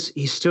Catullus,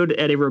 he stood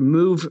at a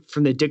remove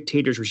from the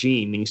dictator's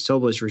regime, meaning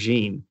Sulla's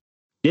regime.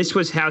 This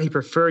was how he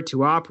preferred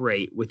to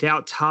operate,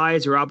 without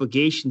ties or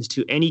obligations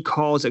to any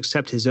cause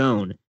except his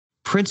own.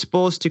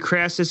 Principles to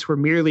Crassus were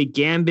merely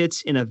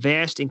gambits in a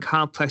vast and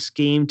complex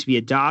game to be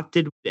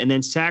adopted and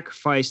then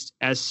sacrificed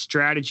as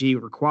strategy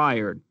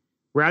required.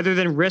 Rather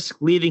than risk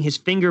leaving his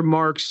finger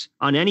marks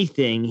on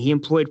anything, he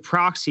employed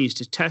proxies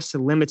to test the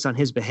limits on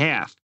his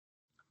behalf.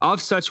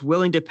 Of such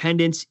willing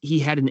dependents, he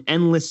had an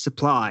endless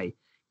supply.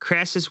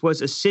 Crassus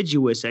was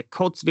assiduous at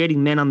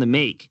cultivating men on the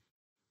make.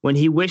 When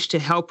he wished to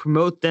help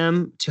promote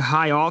them to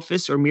high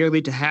office or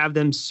merely to have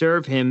them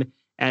serve him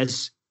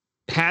as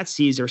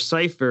patsies or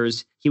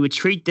ciphers, he would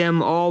treat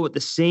them all with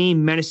the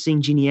same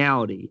menacing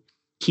geniality,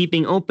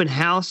 keeping open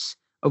house,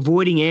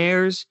 avoiding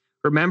heirs,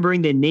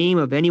 remembering the name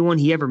of anyone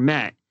he ever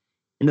met.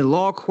 In the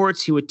law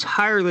courts, he would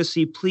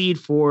tirelessly plead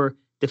for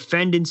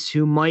defendants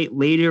who might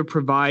later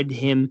provide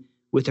him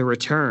with a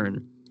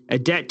return. A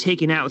debt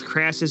taken out with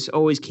Crassus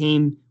always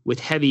came with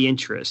heavy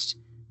interest.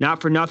 Not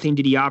for nothing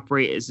did he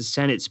operate as the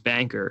Senate's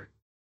banker.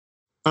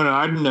 Oh, no,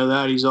 I didn't know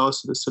that. He's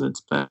also the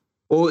Senate's banker.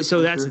 Well,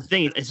 so that's the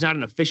thing. It's not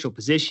an official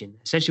position.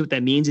 Essentially what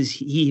that means is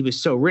he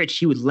was so rich,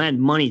 he would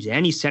lend money to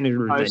any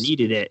senator that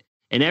needed it.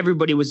 And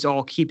everybody was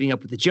all keeping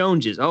up with the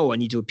Joneses. Oh, I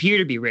need to appear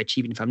to be rich,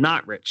 even if I'm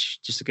not rich.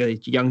 Just like a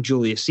young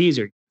Julius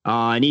Caesar.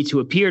 I need to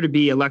appear to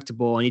be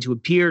electable. I need to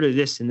appear to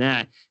this and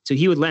that. So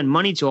he would lend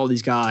money to all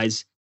these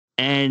guys,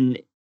 and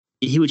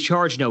he would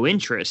charge no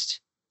interest.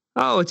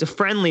 Oh, it's a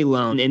friendly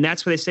loan. And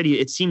that's what they said.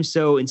 It seems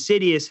so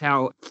insidious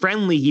how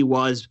friendly he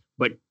was.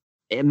 But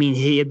I mean,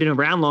 he had been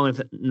around long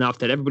enough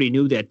that everybody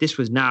knew that this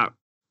was not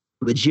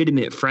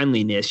legitimate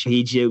friendliness.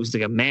 It was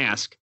like a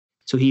mask.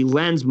 So he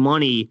lends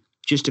money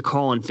just to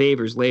call in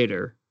favors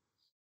later.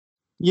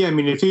 Yeah, I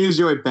mean, if he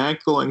was really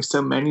bankrolling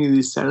so many of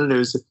these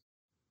senators,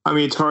 I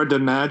mean, it's hard to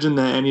imagine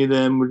that any of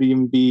them would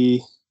even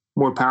be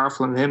more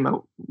powerful than him.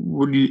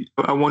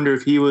 I wonder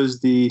if he was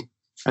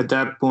at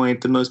that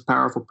point, the most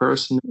powerful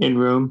person in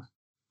Rome.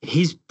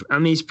 He's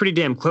pretty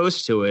damn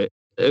close to it.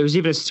 There was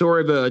even a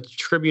story of a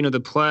tribune of the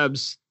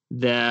plebs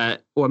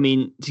that,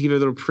 to give you a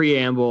little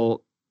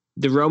preamble,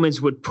 the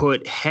Romans would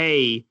put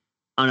hay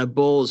on a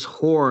bull's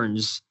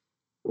horns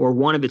or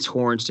one of its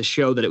horns to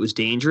show that it was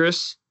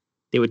dangerous.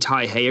 They would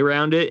tie hay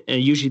around it,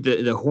 and usually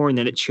the horn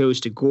that it chose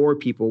to gore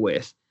people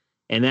with.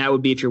 And that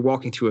would be if you're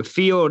walking through a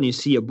field and you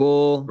see a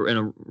bull in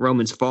a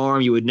Roman's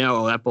farm, you would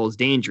know, that bull is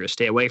dangerous.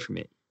 Stay away from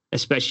it,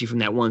 especially from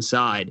that one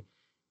side.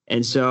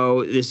 And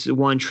so this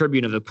one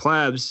tribune of the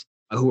plebs,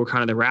 who were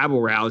kind of the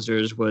rabble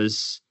rousers,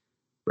 was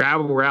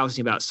rabble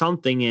rousing about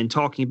something and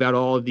talking about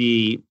all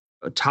the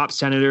top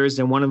senators.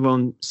 And one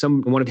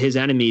of his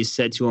enemies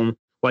said to him,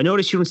 "Well, I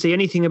noticed you don't say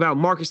anything about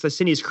Marcus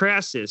Licinius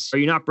Crassus. Are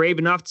you not brave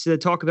enough to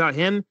talk about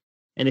him?"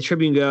 And the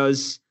tribune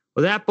goes,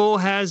 "Well, that bull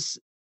has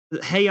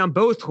hay on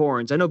both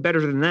horns. I know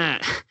better than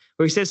that."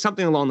 Or he says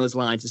something along those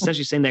lines,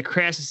 essentially saying that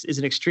Crassus is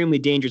an extremely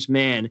dangerous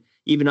man.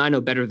 Even I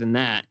know better than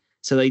that.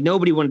 So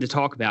nobody wanted to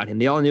talk about him.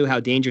 They all knew how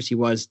dangerous he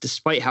was,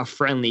 despite how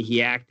friendly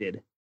he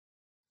acted.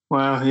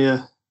 Wow.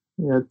 Yeah.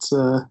 It's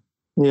I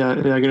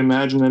can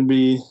imagine that'd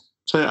be.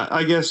 So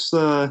I guess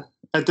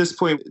at this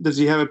point, does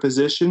he have a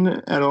position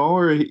at all,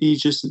 or he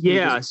just?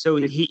 So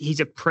he's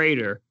a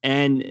praetor,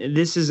 and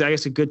this is, I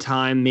guess, a good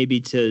time maybe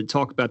to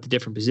talk about the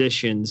different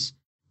positions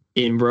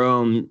in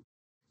Rome.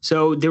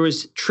 So there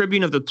was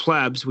tribune of the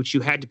plebs, which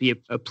you had to be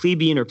a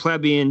plebeian or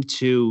plebeian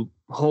to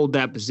hold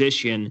that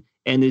position.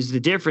 And there's the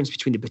difference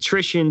between the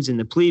patricians and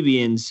the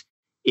plebeians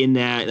in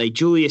that, like,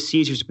 Julius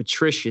Caesar's a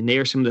patrician. They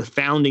are some of the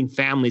founding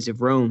families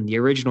of Rome, the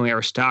original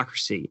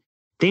aristocracy.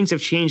 Things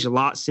have changed a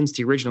lot since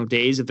the original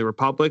days of the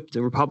Republic.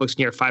 The Republic's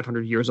near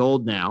 500 years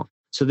old now.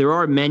 So there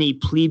are many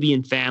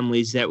plebeian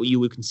families that you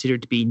would consider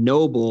to be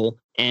noble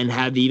and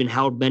have even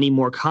held many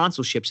more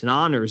consulships and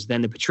honors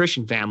than the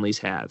patrician families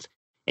have.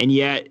 And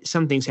yet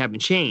some things haven't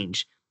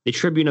changed. The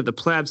tribune of the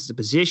plebs as a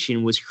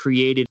position was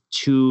created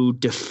to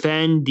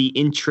defend the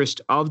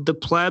interest of the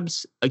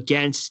plebs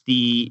against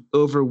the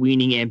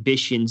overweening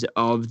ambitions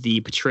of the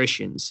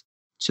patricians.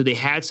 So they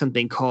had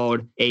something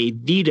called a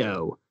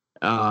veto,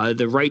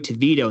 the right to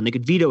veto, and they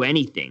could veto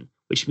anything,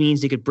 which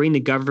means they could bring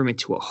the government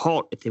to a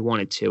halt if they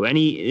wanted to.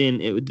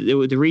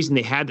 The reason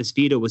they had this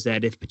veto was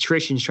that if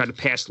patricians tried to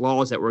pass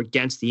laws that were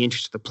against the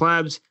interest of the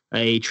plebs,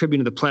 a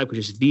tribune of the plebs could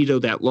just veto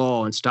that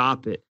law and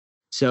stop it.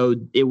 So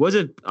it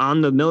wasn't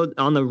on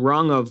the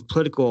rung of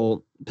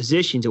political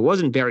positions. It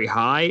wasn't very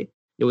high.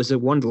 It was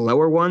one of the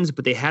lower ones,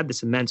 but they had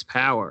this immense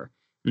power,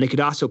 and they could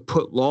also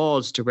put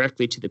laws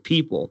directly to the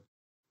people.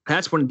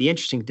 That's one of the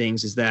interesting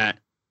things, is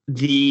that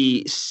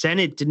the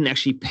Senate didn't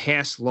actually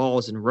pass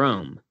laws in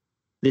Rome.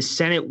 The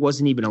Senate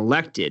wasn't even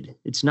elected.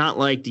 It's not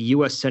like the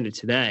U.S. Senate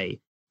today.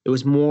 It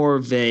was more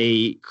of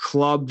a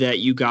club that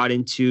you got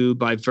into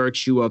by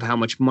virtue of how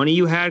much money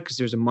you had, because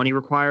there's a money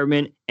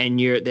requirement, and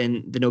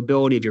then the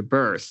nobility of your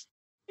birth.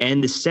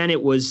 And the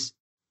Senate was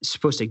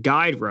supposed to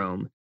guide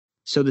Rome.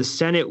 So the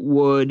Senate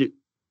would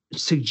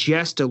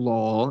suggest a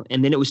law,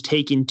 and then it was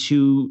taken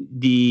to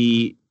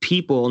the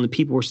people, and the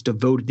people were supposed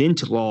to vote it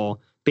into law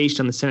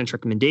based on the Senate's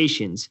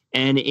recommendations.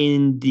 And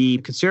in the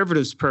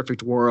conservatives'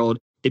 perfect world,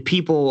 the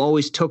people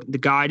always took the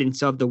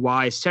guidance of the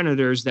wise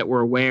senators that were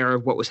aware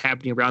of what was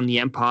happening around the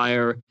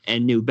empire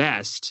and knew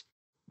best.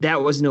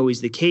 That wasn't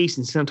always the case,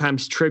 and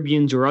sometimes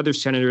tribunes or other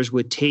senators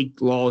would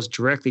take laws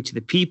directly to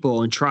the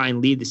people and try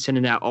and leave the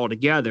Senate out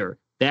altogether.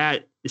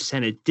 That the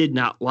Senate did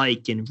not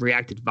like and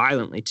reacted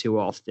violently to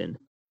often.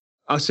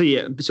 So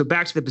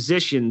back to the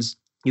positions.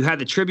 You had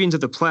the tribunes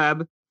of the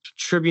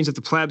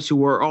plebs who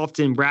were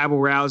often rabble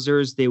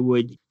rousers. They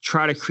would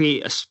try to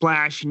create a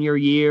splash in your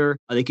year.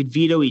 They could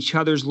veto each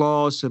other's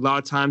laws. So a lot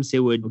of times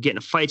they would get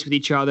in fights with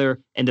each other.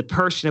 And the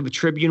person of a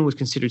tribune was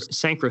considered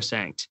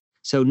sacrosanct.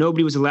 So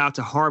nobody was allowed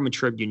to harm a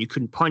tribune. You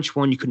couldn't punch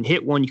one. You couldn't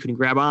hit one. You couldn't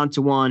grab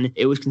onto one.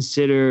 It was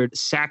considered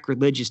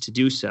sacrilegious to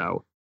do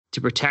so,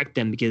 to protect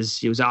them,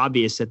 because it was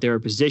obvious that their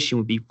position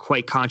would be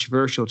quite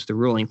controversial to the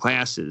ruling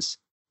classes.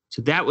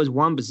 So that was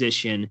one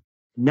position.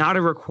 Not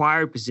a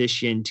required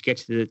position to get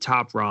to the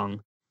top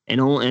rung,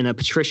 and a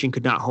patrician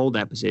could not hold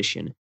that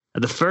position.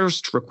 Now, the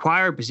first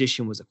required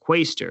position was a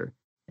quaestor,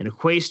 and a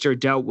quaestor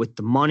dealt with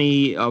the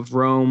money of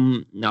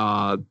Rome,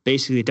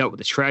 basically dealt with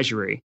the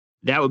treasury.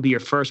 That would be your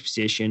first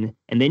position.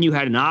 And then you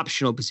had an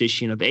optional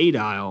position of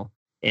aedile,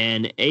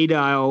 and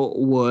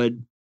aedile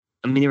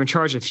they were in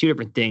charge of a few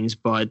different things,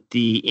 but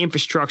the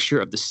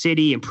infrastructure of the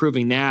city,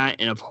 improving that,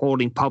 and of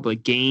holding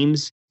public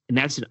games. and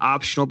that's an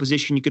optional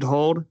position you could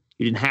hold.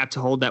 You didn't have to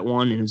hold that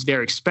one, and it was a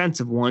very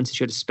expensive one, so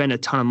you had to spend a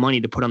ton of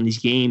money to put on these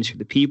games for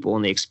the people,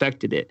 and they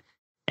expected it.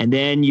 And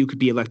then you could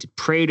be elected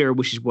praetor,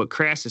 which is what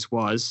Crassus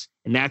was,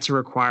 and that's a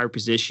required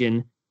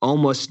position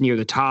almost near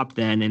the top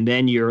then, and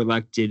then you're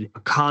elected a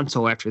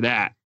consul after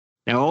that.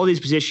 Now, all these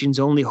positions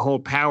only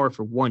hold power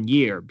for 1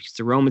 year because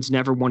the Romans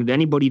never wanted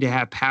anybody to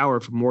have power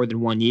for more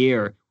than 1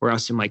 year, or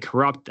else it might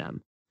corrupt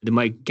them. They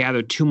might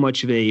gather too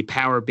much of a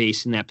power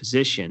base in that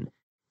position.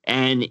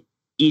 And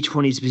each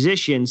one of these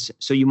positions,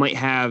 so you might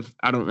have,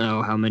 I don't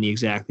know how many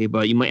exactly,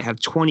 but you might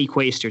have 20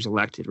 quaestors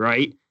elected,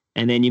 right?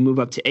 And then you move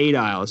up to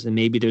aediles, and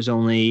maybe there's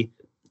only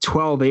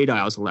 12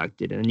 aediles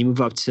elected. And then you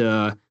move up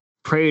to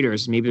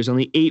praetors, maybe there's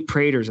only 8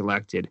 praetors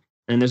elected.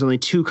 And there's only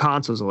 2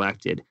 consuls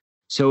elected.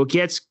 So it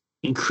gets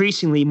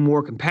increasingly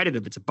more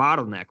competitive. It's a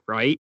bottleneck,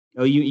 right?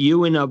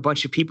 You and a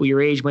bunch of people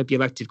your age might be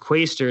elected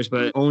quaestors,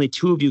 but only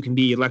 2 of you can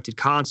be elected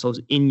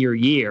consuls in your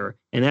year.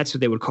 And that's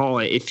what they would call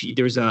it. If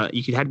there's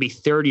you could have to be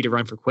 30 to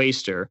run for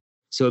quaestor.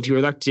 So if you were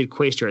elected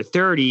quaestor at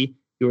 30,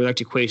 you were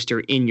elected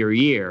quaestor in your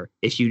year.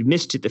 If you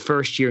missed it the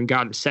first year and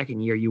got it the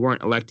second year, you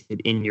weren't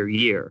elected in your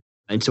year.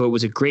 And so it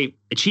was a great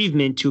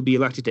achievement to be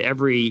elected to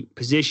every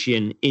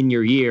position in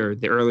your year,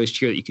 the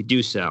earliest year that you could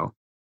do so.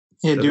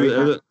 Yeah, do we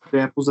have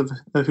examples of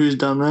who's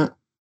done that?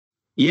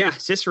 Yeah,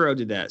 Cicero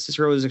did that.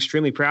 Cicero was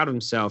extremely proud of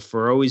himself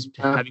for always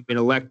having been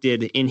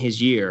elected in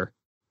his year.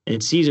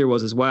 And Caesar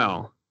was as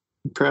well.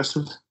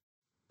 Impressive.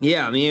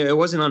 Yeah, I mean, it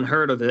wasn't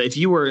unheard of. If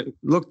you were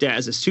looked at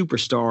as a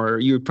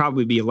superstar, you would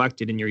probably be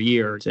elected in your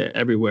year to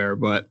everywhere.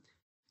 But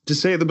to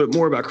say a little bit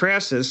more about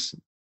Crassus,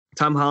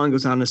 Tom Holland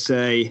goes on to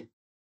say,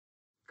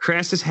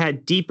 Crassus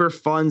had deeper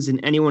funds than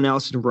anyone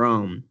else in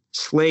Rome.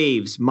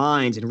 Slaves,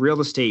 mines, and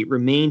real estate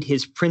remained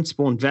his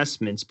principal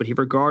investments, but he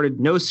regarded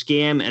no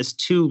scam as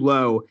too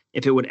low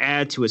if it would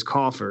add to his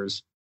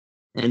coffers.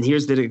 And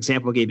here's the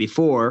example I gave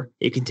before.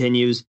 It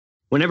continues,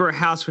 whenever a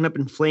house went up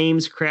in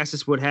flames,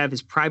 Crassus would have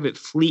his private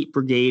fleet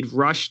brigade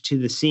rush to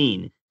the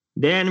scene,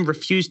 then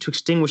refuse to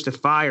extinguish the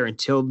fire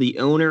until the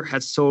owner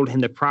had sold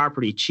him the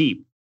property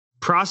cheap.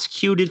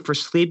 Prosecuted for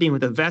sleeping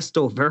with a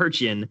Vestal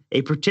virgin,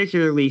 a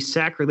particularly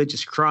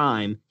sacrilegious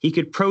crime, he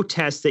could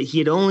protest that he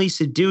had only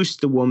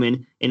seduced the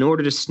woman in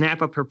order to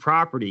snap up her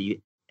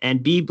property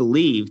and be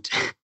believed.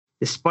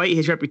 Despite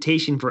his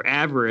reputation for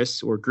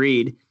avarice or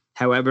greed,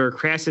 however,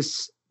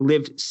 Crassus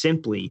lived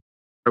simply,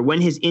 or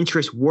when his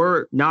interests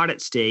were not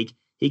at stake,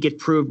 he could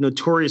prove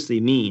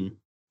notoriously mean.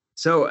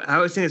 So I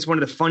would think it's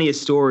one of the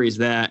funniest stories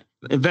that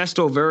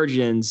Vestal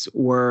virgins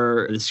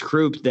were this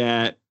group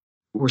that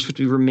were supposed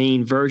to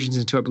remain virgins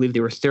until I believe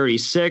they were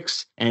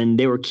 36, and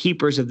they were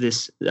keepers of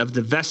the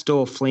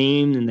Vestal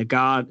flame, and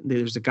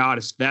there's a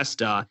goddess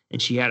Vesta,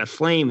 and she had a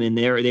flame, and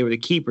they were the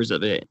keepers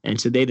of it, and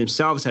so they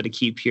themselves had to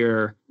keep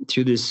pure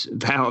through this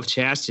vow of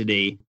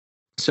chastity.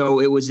 So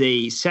it was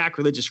a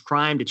sacrilegious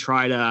crime to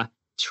try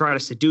to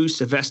seduce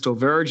a Vestal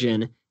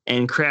virgin,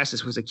 and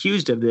Crassus was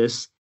accused of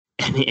this.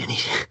 And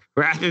he,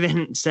 rather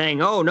than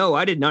saying, oh, no,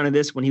 I did none of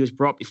this when he was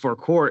brought before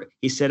court,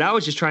 he said, I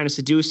was just trying to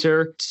seduce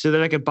her so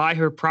that I could buy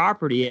her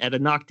property at a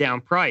knockdown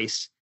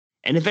price.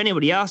 And if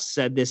anybody else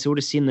said this, it would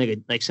have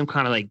seemed like some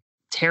kind of like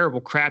terrible,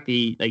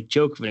 crappy like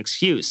joke of an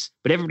excuse.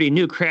 But everybody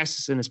knew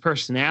Crassus and his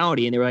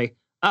personality, and they were like,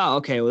 oh,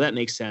 okay, well, that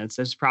makes sense.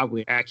 That's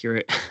probably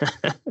accurate.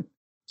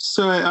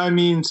 So, I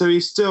mean, so he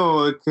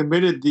still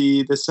committed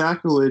the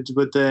sacrilege,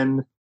 but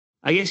then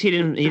I guess he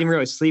didn't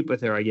really sleep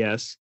with her, I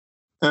guess.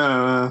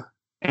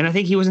 And I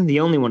think he wasn't the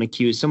only one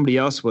accused. Somebody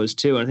else was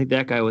too. And I think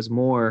that guy was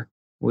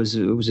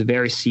a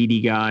very seedy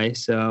guy.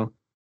 So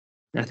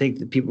I think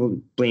that people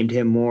blamed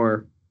him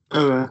more.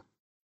 Okay.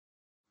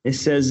 It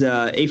says,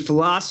 a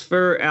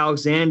philosopher,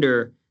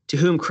 Alexander, to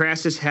whom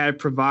Crassus had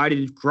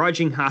provided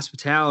grudging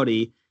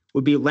hospitality,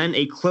 would be lent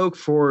a cloak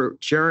for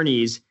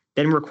journeys,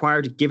 then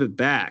required to give it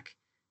back.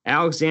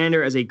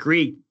 Alexander, as a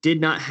Greek, did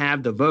not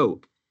have the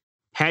vote.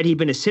 Had he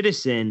been a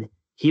citizen,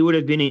 he would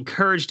have been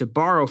encouraged to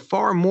borrow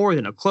far more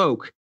than a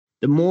cloak.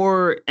 The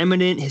more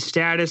eminent his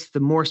status, the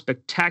more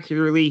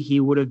spectacularly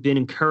he would have been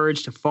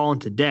encouraged to fall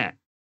into debt.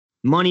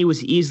 Money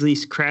was easily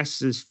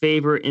Crassus's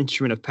favorite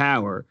instrument of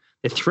power.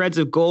 The threads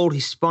of gold he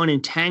spun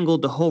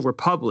entangled the whole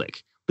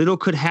republic. Little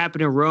could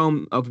happen in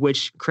Rome of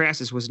which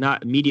Crassus was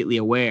not immediately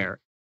aware.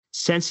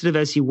 Sensitive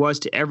as he was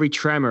to every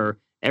tremor,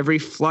 every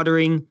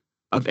fluttering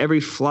of every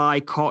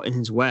fly caught in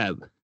his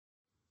web.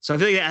 So I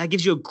feel like that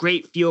gives you a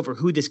great feel for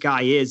who this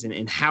guy is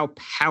and how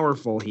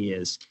powerful he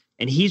is.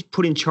 And he's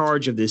put in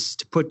charge of this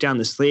to put down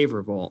the slave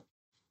revolt.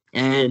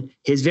 And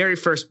his very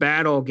first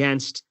battle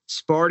against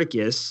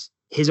Spartacus,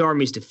 his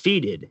army's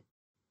defeated.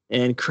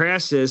 And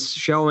Crassus,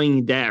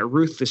 showing that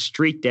ruthless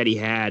streak that he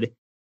had,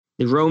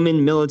 the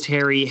Roman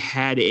military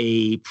had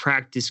a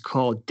practice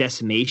called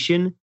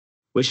decimation,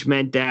 which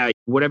meant that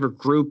whatever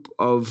group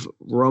of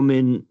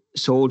Roman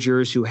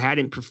soldiers who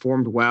hadn't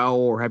performed well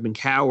or had been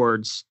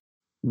cowards,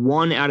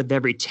 1 out of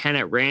every 10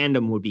 at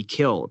random would be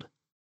killed.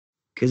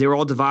 Because they were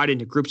all divided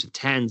into groups of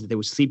 10s that they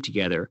would sleep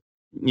together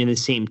in the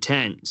same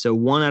tent. So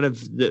 1 out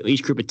of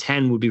each group of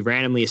 10 would be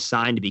randomly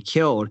assigned to be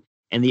killed.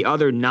 and the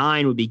other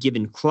 9 would be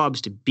given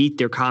clubs to beat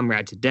their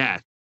comrade to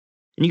death.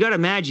 And you got to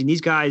imagine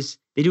these guys,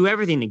 they do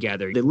everything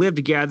together. They live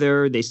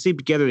together, they sleep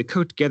together, they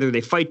cook together,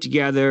 they fight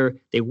together,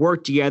 they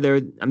work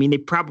together. I mean, they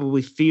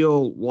probably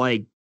feel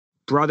like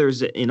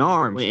brothers in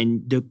arms,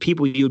 and the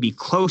people you would be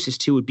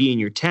closest to would be in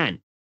your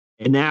tent.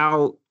 And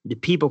now the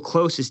people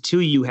closest to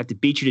you have to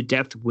beat you to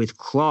death with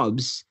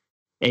clubs.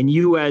 And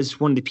you, as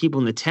one of the people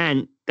in the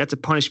tent, that's a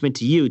punishment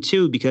to you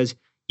too, because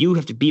you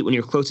have to beat one of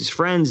your closest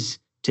friends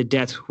to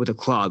death with a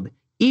club,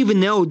 even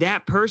though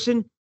that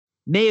person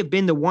may have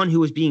been the one who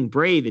was being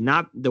brave and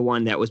not the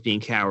one that was being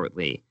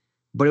cowardly.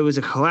 But it was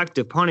a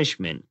collective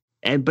punishment.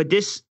 But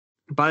this,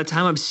 by the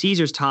time of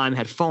Caesar's time,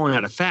 had fallen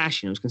out of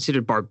fashion. It was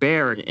considered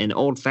barbaric and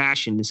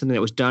old-fashioned and something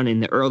that was done in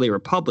the early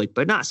Republic,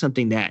 but not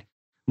something that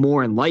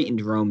more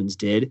enlightened Romans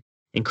did.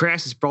 And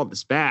Crassus brought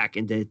this back,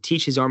 and to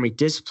teach his army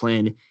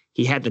discipline,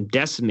 he had them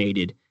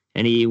decimated,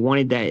 and he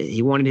wanted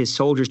his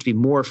soldiers to be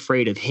more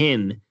afraid of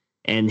him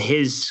and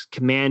his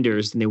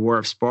commanders than they were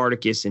of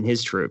Spartacus and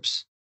his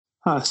troops.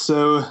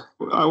 So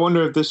I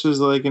wonder if this was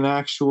like an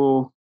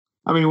actual,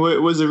 I mean,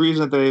 what was the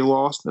reason that they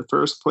lost in the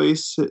first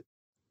place?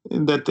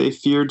 That they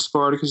feared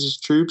Spartacus's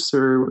troops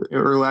or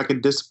lack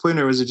of discipline,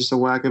 or was it just a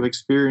lack of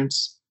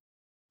experience?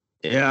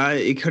 Yeah,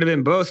 it could have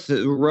been both.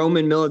 The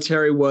Roman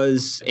military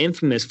was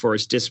infamous for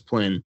its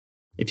discipline.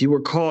 If you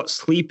were caught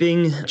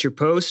sleeping at your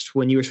post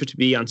when you were supposed to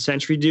be on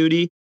sentry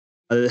duty,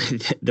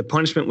 the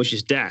punishment was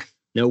just death.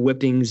 No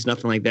whippings,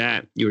 nothing like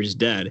that. You were just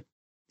dead.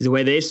 The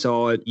way they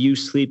saw it, you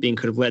sleeping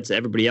could have led to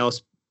everybody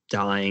else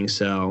dying,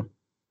 so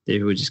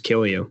they would just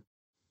kill you.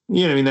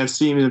 Yeah, I mean, that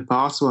seems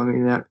impossible. I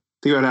mean,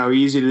 think about how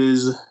easy it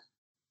is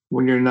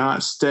when you're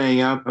not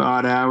staying up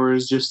odd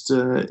hours just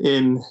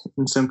in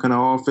some kind of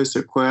office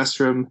or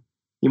classroom.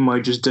 You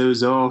might just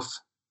doze off.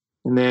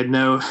 And they had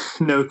no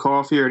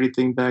coffee or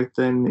anything back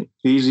then.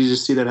 You usually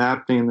just see that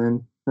happening, and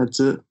then that's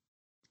it.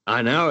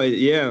 I know.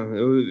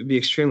 It would be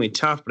extremely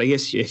tough. But I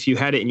guess if you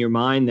had it in your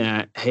mind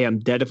that, hey, I'm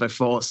dead if I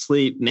fall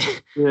asleep,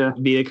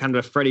 it'd be a kind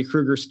of a Freddy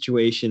Krueger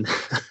situation.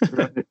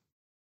 Right.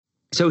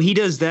 So he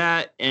does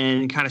that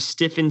and kind of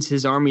stiffens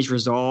his army's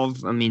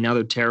resolve. I mean, now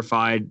they're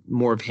terrified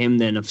more of him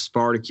than of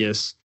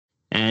Spartacus.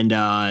 And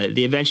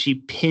they eventually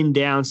pin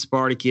down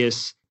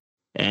Spartacus.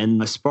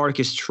 And the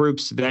Spartacus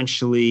troops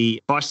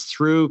eventually bust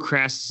through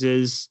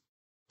Crassus's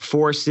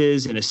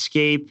forces and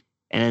escape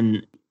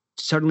and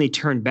suddenly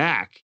turn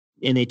back.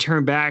 And they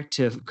turn back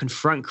to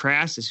confront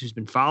Crassus, who's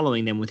been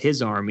following them with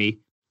his army.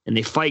 And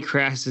they fight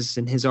Crassus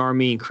and his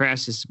army, and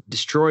Crassus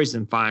destroys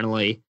them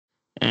finally.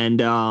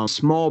 And a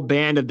small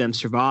band of them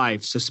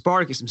survive. So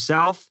Spartacus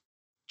himself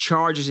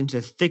charges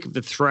into the thick of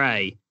the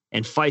fray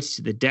and fights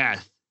to the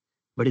death.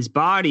 But his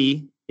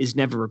body is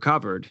never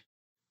recovered.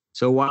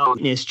 So while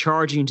he is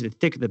charging into the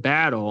thick of the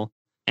battle,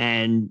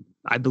 and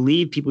I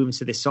believe people even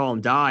said they saw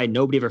him die,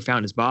 nobody ever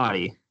found his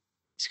body.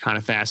 It's kind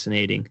of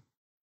fascinating.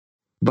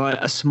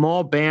 But a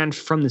small band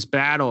from this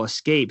battle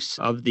escapes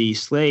of the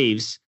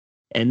slaves,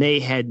 and they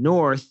head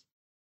north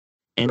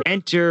and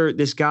enter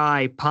this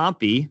guy,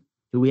 Pompey,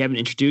 who we haven't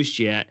introduced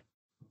yet.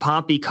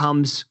 Pompey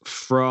comes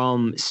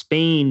from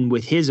Spain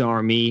with his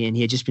army, and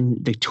he had just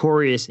been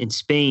victorious in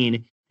Spain.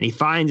 And he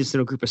finds this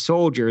little group of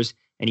soldiers,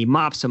 and he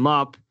mops them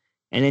up.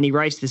 And then he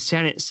writes to the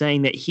Senate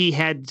saying that he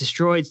had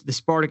destroyed the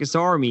Spartacus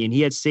army and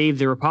he had saved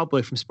the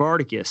Republic from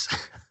Spartacus.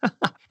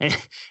 and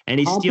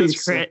he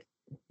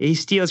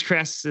steals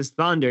Crassus's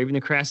thunder, even though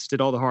Crassus did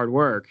all the hard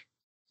work.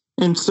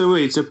 And so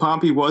wait, so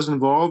Pompey was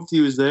involved?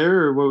 He was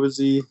there, or what was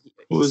his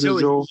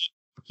role?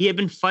 He had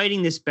been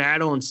fighting this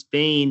battle in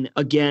Spain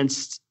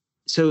against.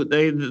 So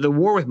the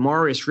war with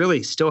Marius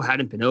really still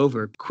hadn't been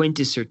over.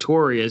 Quintus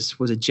Sertorius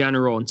was a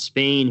general in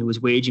Spain who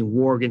was waging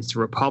war against the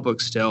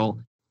Republic still,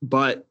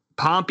 but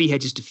Pompey had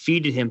just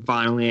defeated him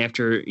finally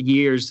after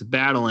years of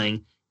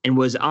battling and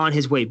was on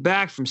his way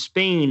back from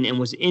Spain and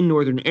was in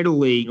northern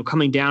Italy,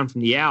 coming down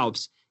from the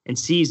Alps, and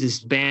sees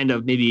this band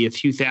of maybe a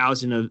few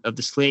thousand of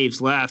the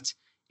slaves left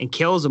and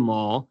kills them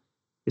all,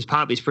 because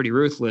Pompey's pretty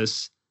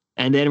ruthless,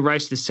 and then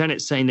writes to the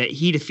Senate saying that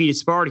he defeated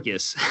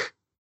Spartacus.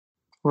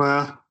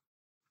 Wow.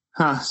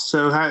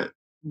 So how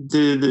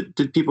did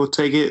people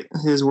take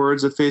his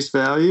words at face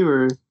value,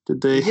 or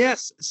did they?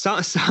 Yes,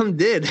 some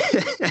did.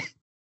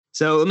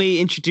 So let me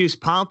introduce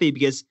Pompey,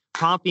 because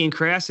Pompey and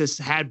Crassus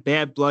had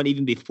bad blood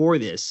even before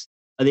this.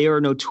 They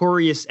were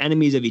notorious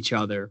enemies of each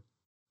other.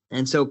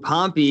 And so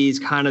Pompey is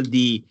kind of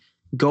the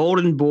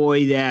golden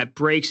boy that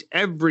breaks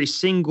every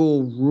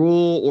single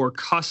rule or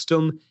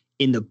custom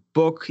in the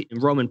book in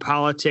Roman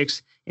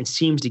politics and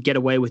seems to get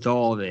away with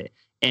all of it.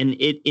 And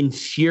it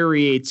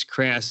infuriates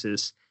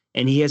Crassus.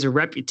 And he has a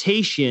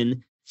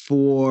reputation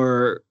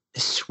for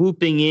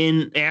swooping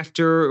in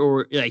after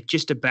or like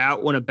just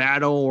about when a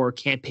battle or a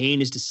campaign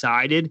is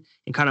decided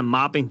and kind of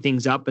mopping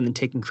things up and then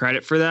taking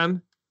credit for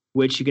them,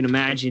 which you can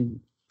imagine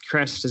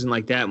Crassus doesn't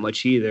like that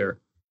much either.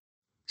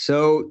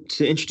 So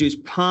to introduce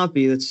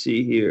Pompey, let's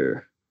see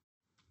here.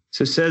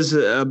 So it says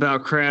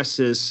about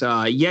Crassus,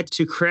 yet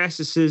to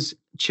Crassus's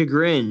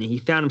chagrin, he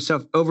found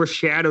himself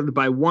overshadowed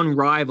by one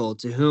rival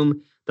to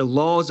whom the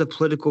laws of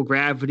political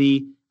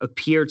gravity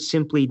appeared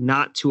simply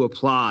not to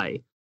apply.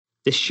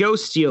 The show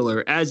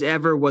stealer, as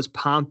ever, was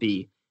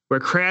Pompey. Where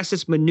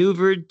Crassus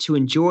maneuvered to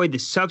enjoy the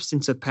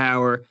substance of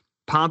power,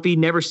 Pompey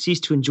never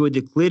ceased to enjoy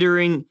the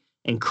glittering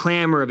and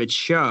clamor of its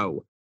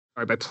show.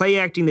 By play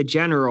acting the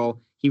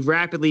general, he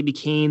rapidly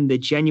became the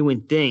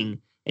genuine thing,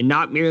 and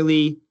not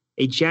merely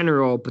a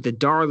general, but the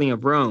darling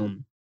of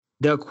Rome.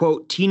 The,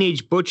 quote,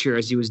 teenage butcher,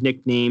 as he was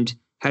nicknamed,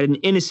 had an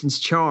innocence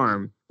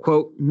charm.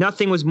 Quote,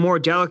 nothing was more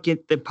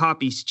delicate than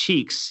Pompey's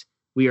cheeks,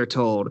 we are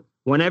told.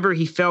 Whenever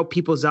he felt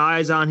people's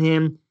eyes on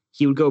him,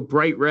 he would go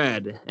bright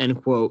red,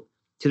 end quote.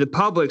 To the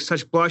public,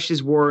 such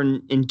blushes were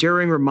an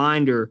enduring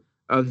reminder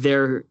of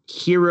their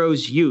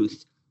hero's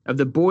youth, of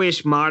the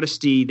boyish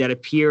modesty that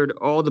appeared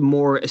all the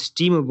more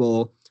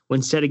estimable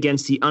when set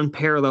against the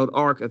unparalleled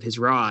arc of his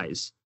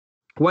rise.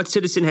 What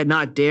citizen had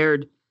not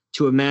dared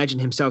to imagine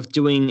himself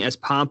doing as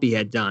Pompey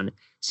had done,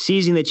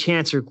 seizing the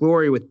chance for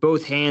glory with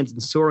both hands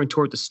and soaring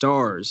toward the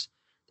stars?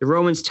 The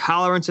Romans'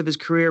 tolerance of his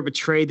career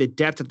betrayed the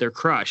depth of their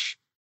crush.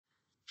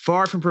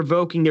 Far from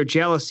provoking their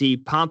jealousy,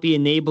 Pompey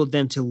enabled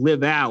them to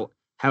live out,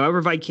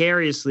 however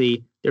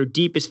vicariously, their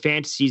deepest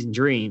fantasies and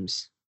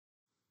dreams.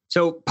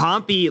 So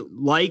Pompey,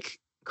 like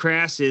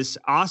Crassus,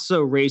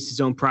 also raised his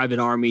own private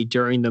army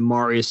during the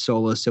Marius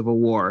Sulla Civil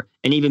War,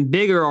 an even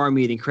bigger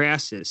army than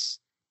Crassus.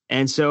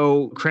 And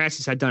so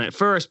Crassus had done it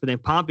first, but then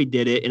Pompey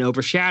did it and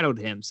overshadowed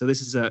him. So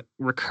this is a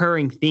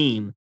recurring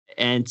theme.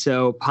 And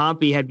so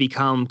Pompey had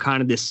become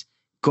kind of this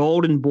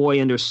golden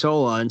boy under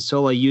Sulla, and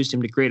Sulla used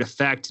him to great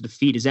effect to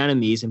defeat his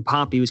enemies, and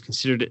Pompey was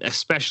considered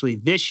especially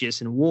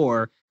vicious in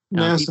war.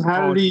 Yeah, so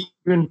how did he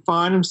even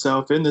find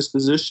himself in this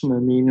position? I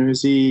mean,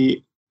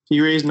 he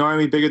raised an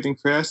army bigger than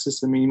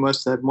Crassus? I mean, he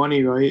must have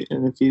money, right?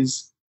 And if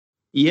he's...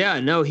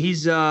 Yeah, no,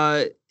 he's,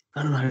 I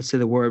don't know how to say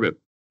the word,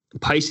 but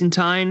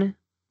Picentine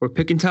or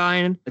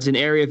Picentine. It's an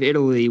area of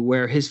Italy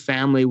where his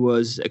family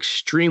was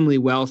extremely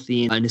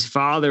wealthy, and his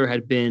father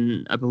had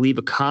been, I believe,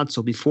 a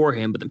consul before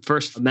him, but the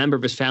first member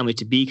of his family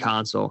to be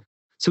consul.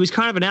 So he's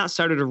kind of an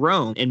outsider to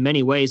Rome in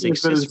many ways. Like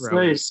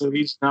Cicero. So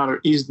he's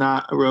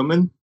not a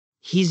Roman?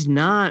 He's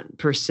not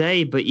per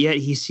se, but yet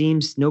he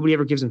seems, nobody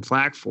ever gives him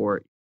flack for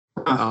it.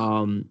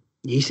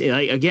 He's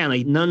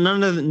like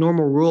none of the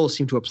normal rules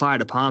seem to apply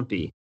to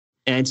Pompey.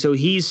 And so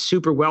he's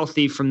super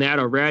wealthy from that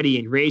already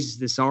and raises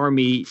this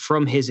army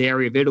from his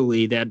area of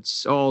Italy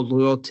that's all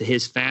loyal to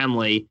his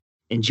family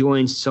and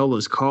joins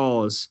Sulla's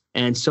cause.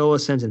 And Sulla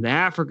sends him to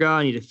Africa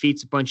and he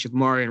defeats a bunch of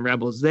Marian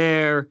rebels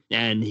there.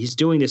 And he's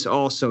doing this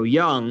all so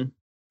young.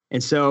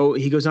 And so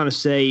he goes on to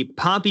say,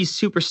 Pompey's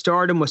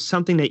superstardom was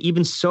something that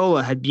even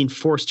Sulla had been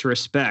forced to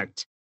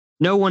respect.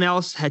 No one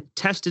else had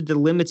tested the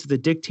limits of the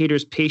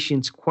dictator's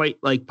patience quite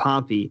like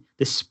Pompey,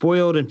 the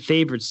spoiled and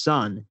favored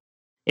son.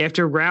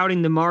 After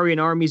routing the Marian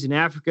armies in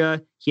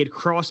Africa, he had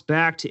crossed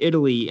back to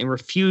Italy and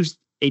refused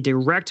a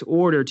direct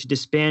order to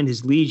disband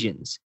his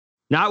legions,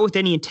 not with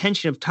any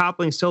intention of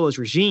toppling Sulla's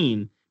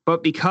regime,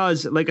 but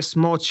because, like a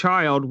small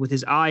child with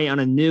his eye on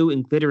a new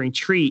and glittering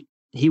treat,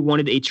 he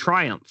wanted a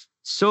triumph.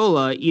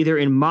 Sulla, either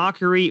in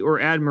mockery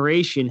or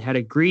admiration, had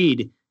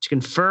agreed to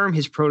confirm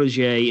his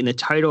protege in the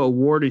title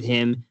awarded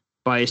him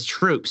by his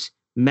troops,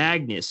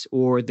 Magnus,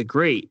 or the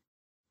Great.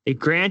 The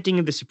granting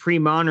of the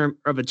supreme honor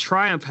of a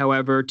triumph,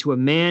 however, to a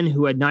man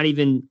who had not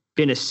even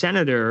been a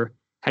senator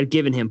had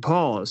given him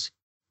pause.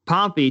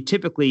 Pompey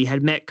typically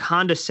had met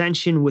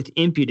condescension with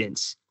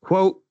impudence.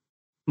 Quote,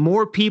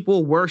 more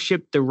people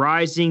worship the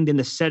rising than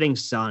the setting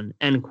sun,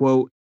 end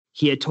quote,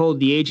 he had told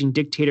the aging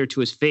dictator to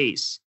his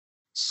face.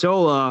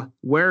 Sulla,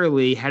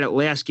 warily, had at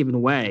last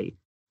given way.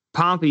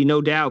 Pompey,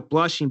 no doubt,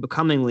 blushing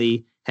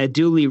becomingly, had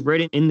duly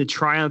ridden in the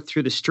triumph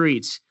through the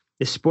streets,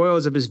 the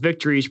spoils of his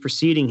victories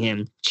preceding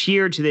him,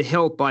 cheered to the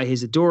hilt by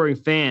his adoring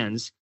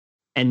fans,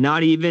 and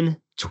not even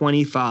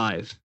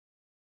 25.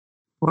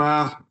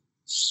 Wow.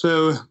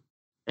 So...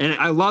 And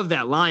I love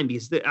that line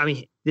because,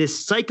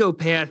 this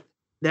psychopath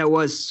that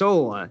was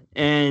Sulla,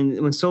 and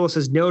when Sulla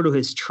says no to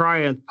his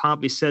triumph,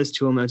 Pompey says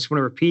to him, I just want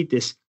to repeat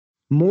this,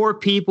 more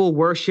people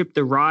worship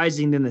the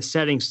rising than the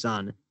setting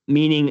sun,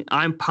 meaning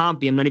I'm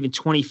Pompey, I'm not even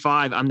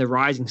 25, I'm the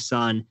rising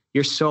sun,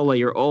 you're Sulla,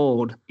 you're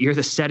old, you're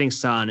the setting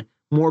sun,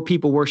 more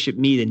people worship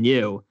me than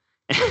you.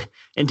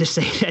 And to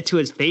say that to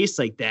his face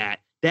like that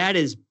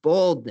is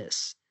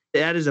boldness.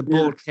 That is a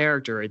bold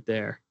character right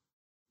there.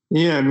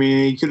 Yeah, I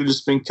mean, he could have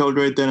just been killed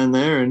right then and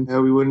there, and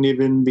we wouldn't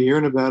even be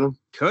hearing about him.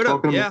 Could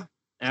have, yeah,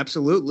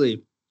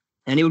 absolutely.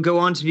 And he would go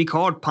on to be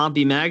called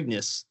Pompey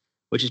Magnus,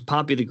 which is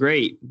Pompey the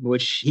Great,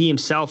 which he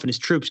himself and his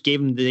troops gave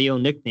him the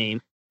old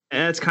nickname.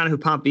 And that's kind of who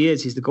Pompey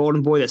is. He's the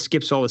golden boy that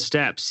skips all the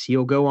steps.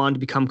 He'll go on to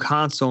become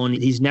consul, and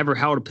he's never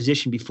held a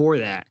position before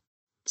that.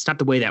 It's not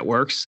the way that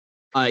works.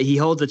 He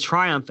holds a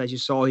triumph, as you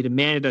saw. He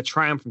demanded a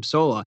triumph from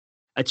Sulla.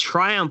 A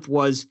triumph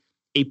was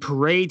a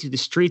parade through the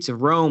streets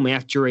of Rome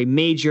after a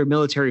major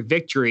military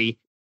victory,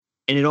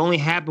 and it only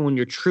happened when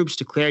your troops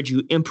declared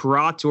you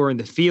imperator in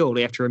the field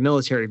after a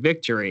military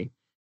victory.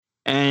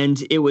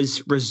 And it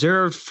was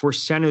reserved for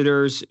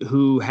senators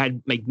who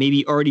had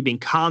maybe already been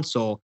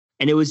consul,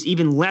 and it was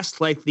even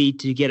less likely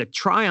to get a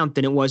triumph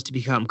than it was to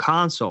become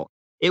consul.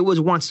 it was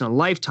once in a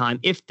lifetime,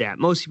 if that.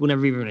 Most people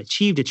never even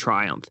achieved a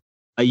triumph.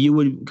 You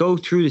would go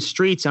through the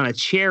streets on a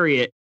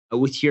chariot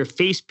with your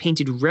face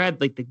painted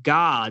red like the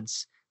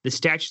gods. The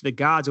statues of the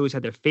gods always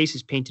had their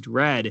faces painted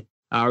red,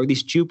 or at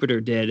least Jupiter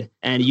did.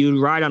 And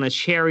you'd ride on a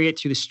chariot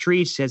through the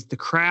streets as the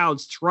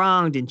crowds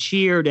thronged and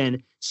cheered,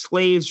 and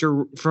slaves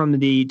from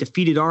the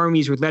defeated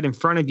armies were led in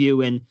front of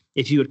you. And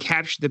if you had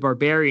captured the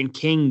barbarian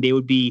king, they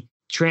would be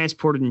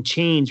transported in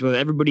chains, while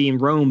everybody in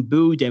Rome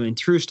booed them and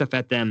threw stuff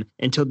at them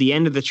until the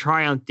end of the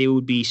triumph. They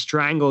would be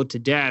strangled to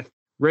death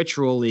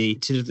ritually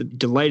to the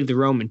delight of the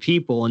Roman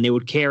people, and they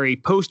would carry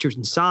posters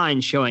and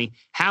signs showing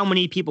how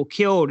many people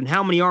killed and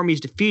how many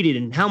armies defeated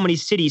and how many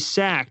cities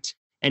sacked.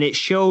 And it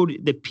showed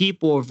the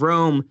people of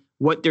Rome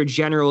what their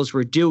generals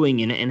were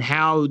doing and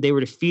how they were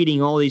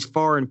defeating all these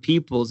foreign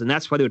peoples. And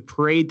that's why they would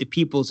parade the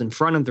peoples in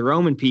front of the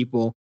Roman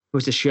people,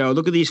 was to show,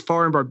 look at these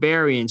foreign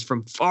barbarians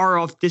from far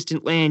off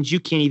distant lands you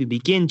can't even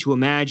begin to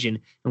imagine,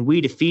 and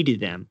we defeated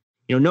them.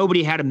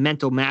 Nobody had a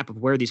mental map of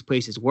where these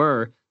places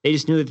were. They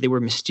just knew that they were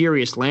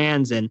mysterious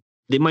lands, and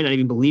they might not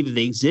even believe that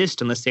they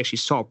exist unless they actually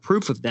saw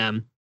proof of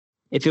them.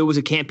 If it was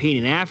a campaign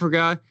in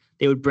Africa,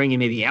 they would bring in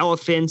maybe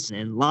elephants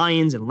and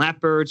lions and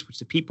leopards, which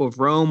the people of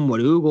Rome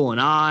would oogle and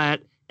ah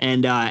at.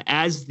 And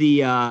as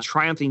the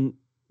triumphing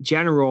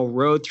general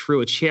rode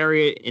through a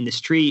chariot in the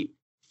street,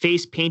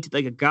 face painted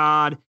like a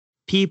god,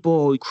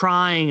 people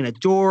crying and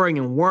adoring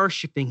and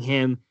worshiping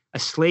him, a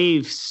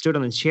slave stood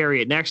on the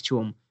chariot next to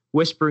him,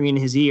 whispering in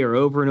his ear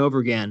over and over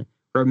again,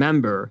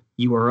 "Remember,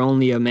 you are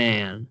only a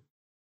man."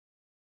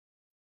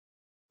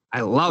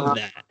 I love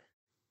that.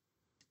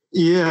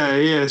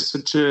 Yeah,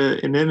 such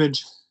an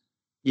image.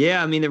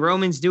 Yeah, I mean, the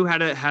Romans knew how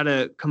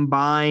to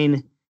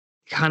combine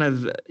kind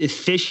of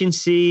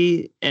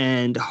efficiency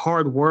and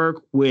hard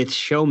work with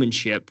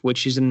showmanship,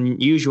 which is an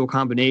unusual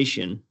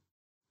combination.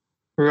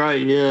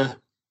 Right, yeah.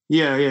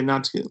 Yeah,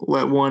 not to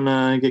let one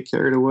get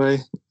carried away,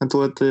 not to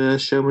let the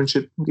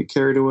showmanship get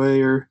carried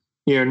away, or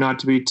not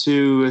to be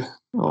too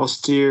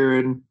austere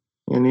and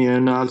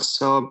not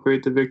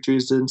celebrate the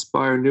victories to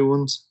inspire new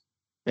ones.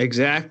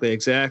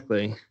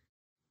 Exactly.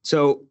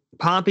 So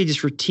Pompey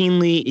just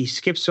routinely, he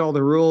skips all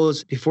the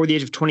rules. Before the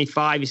age of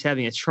 25, he's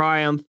having a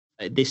triumph.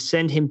 They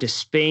send him to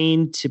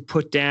Spain to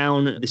put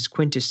down this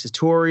Quintus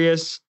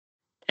Sertorius.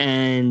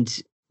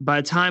 And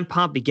by the time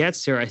Pompey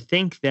gets there, I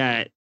think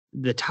that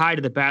the tide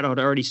of the battle had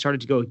already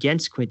started to go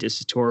against Quintus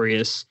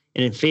Sertorius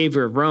and in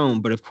favor of Rome.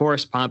 But of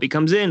course, Pompey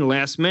comes in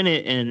last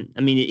minute. And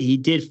I mean, he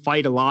did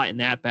fight a lot in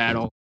that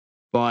battle,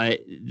 but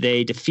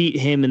they defeat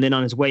him. And then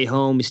on his way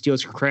home, he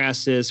steals from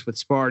Crassus with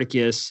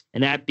Spartacus.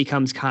 And that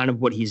becomes kind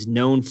of what he's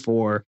known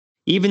for,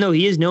 even though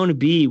he is known to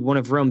be one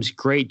of Rome's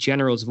great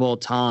generals of all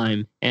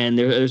time. And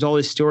there's all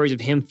these stories of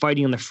him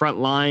fighting on the front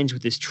lines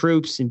with his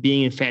troops and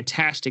being in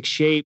fantastic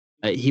shape.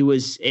 He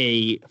was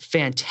a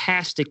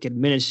fantastic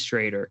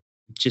administrator,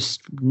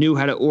 just knew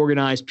how to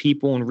organize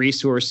people and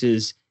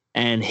resources.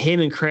 And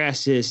him and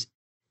Crassus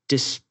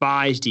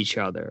despised each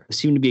other,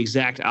 seemed to be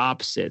exact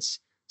opposites.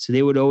 So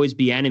they would always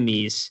be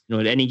enemies,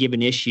 at any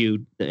given issue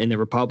in the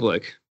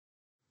Republic.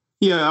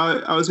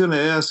 Yeah, I was going to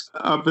ask,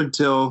 up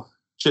until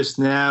just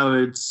now,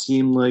 it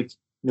seemed like,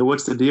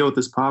 what's the deal with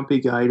this Pompey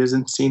guy? He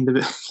doesn't seem to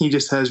be, he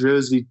just has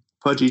rosy,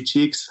 pudgy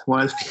cheeks.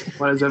 Why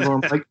does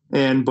everyone like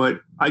him?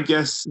 But I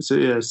guess, so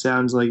yeah, it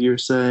sounds like you're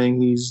saying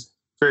he's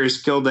very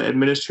skilled at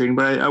administrating,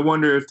 but I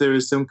wonder if there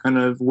was some kind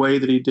of way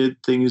that he did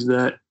things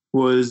that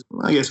was,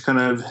 I guess, kind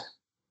of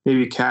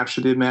maybe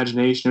captured the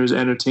imagination, or was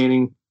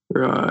entertaining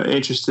or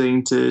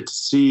interesting to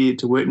see,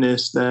 to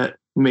witness, that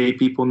made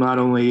people not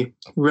only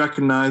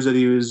recognize that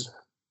he was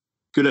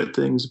good at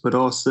things, but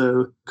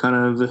also kind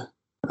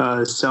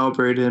of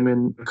celebrate him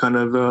and kind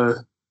of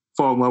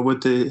fall in love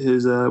with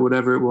his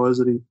whatever it was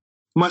that he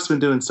must have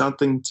been doing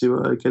something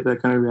to get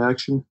that kind of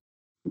reaction.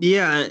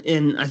 Yeah,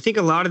 and I think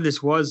a lot of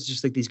this was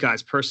just like these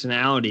guys'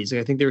 personalities.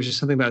 Like, I think there was just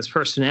something about his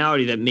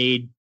personality that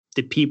made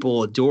the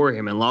people adore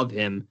him and love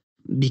him,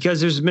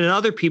 because there's been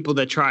other people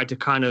that tried to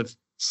kind of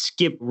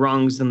skip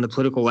rungs in the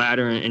political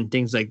ladder and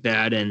things like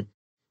that. And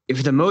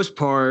for the most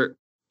part,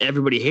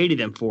 everybody hated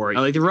them for it.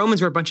 Like, the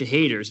Romans were a bunch of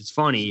haters. It's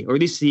funny, or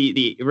at least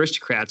the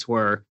aristocrats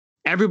were.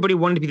 Everybody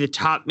wanted to be the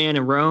top man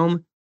in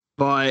Rome,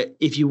 but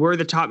if you were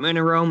the top man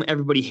in Rome,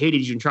 everybody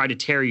hated you and tried to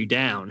tear you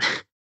down.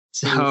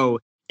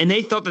 And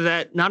they thought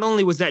that not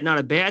only was that not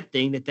a bad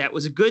thing, that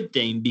was a good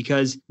thing,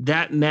 because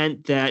that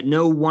meant that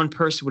no one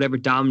person would ever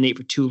dominate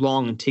for too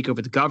long and take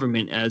over the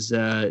government as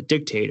a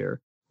dictator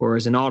or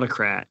as an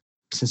autocrat.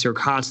 Since they were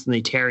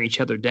constantly tearing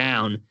each other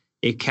down,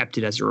 it kept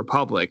it as a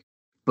republic.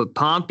 But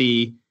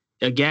Pompey,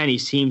 again, he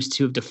seems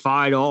to have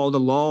defied all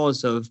the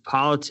laws of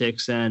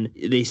politics, and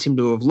they seem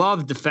to have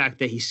loved the fact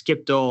that he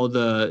skipped all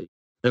the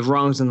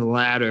rungs on the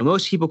ladder.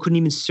 Most people couldn't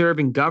even serve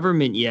in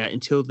government yet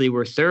until they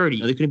were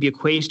 30. They couldn't be a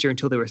quaestor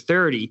until they were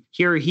 30.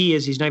 Here he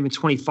is, he's not even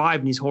 25,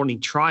 and he's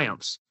holding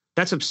triumphs.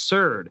 That's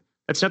absurd.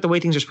 That's not the way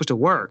things are supposed to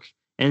work.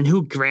 And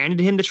who granted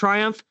him the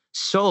triumph?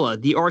 Sulla,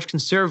 the arch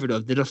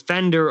conservative, the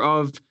defender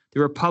of the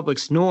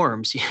Republic's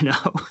norms,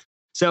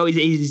 So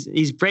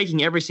he's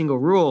breaking every single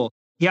rule.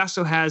 He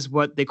also has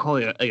what they call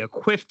a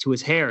quiff to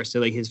his hair. So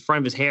like his front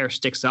of his hair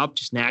sticks up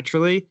just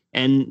naturally.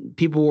 And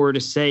people were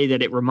to say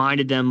that it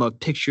reminded them of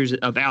pictures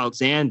of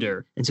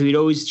Alexander. And so he'd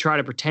always try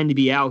to pretend to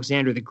be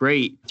Alexander the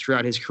Great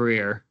throughout his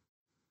career,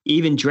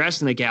 even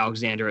dressing like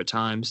Alexander at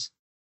times.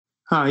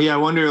 Yeah, I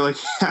wonder like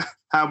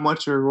how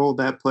much of a role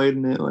that played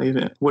in it.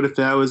 Like, what if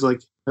that was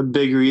like a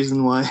big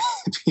reason why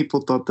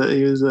people thought that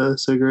he was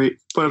so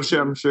great? But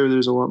I'm sure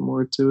there's a lot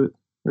more to it.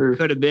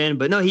 Could have been,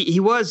 but no, he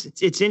was.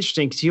 It's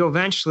interesting because he'll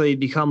eventually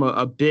become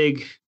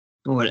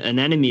an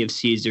enemy of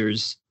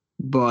Caesar's.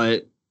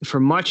 But for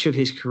much of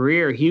his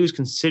career, he was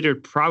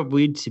considered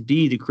probably to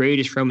be the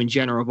greatest Roman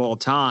general of all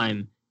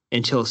time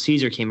until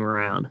Caesar came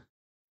around.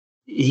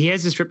 He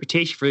has this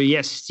reputation for,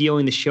 yes,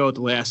 stealing the show at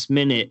the last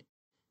minute.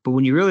 But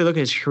when you really look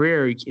at his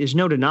career, there's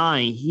no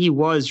denying he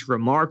was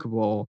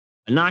remarkable,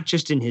 not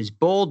just in his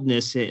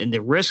boldness and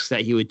the risks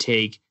that he would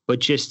take, but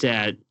just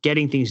at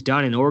getting things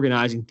done and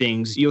organizing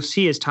things. You'll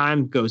see as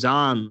time goes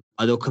on,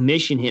 they'll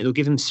commission him, they'll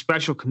give him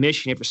special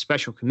commission after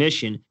special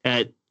commission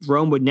that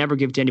Rome would never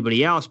give to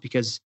anybody else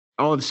because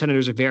all of the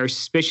senators are very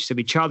suspicious of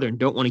each other and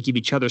don't want to give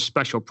each other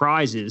special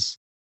prizes.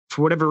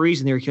 For whatever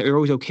reason, they're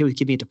always okay with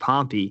giving it to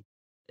Pompey.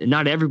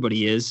 Not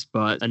everybody is,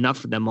 but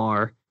enough of them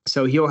are.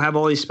 So he'll have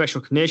all these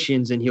special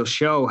commissions and he'll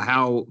show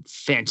how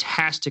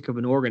fantastic of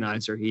an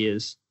organizer he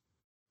is.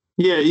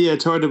 Yeah,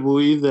 it's hard to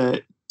believe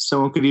that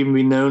someone could even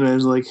be known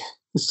as like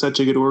such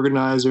a good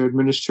organizer,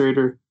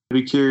 administrator. I'd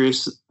be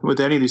curious with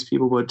any of these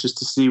people, but just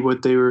to see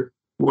what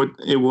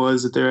it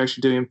was that they're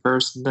actually doing in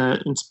person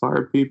that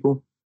inspired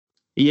people.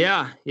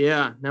 Yeah.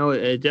 No,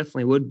 it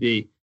definitely would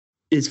be.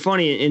 It's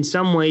funny, in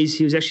some ways,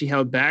 he was actually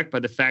held back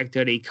by the fact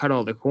that he cut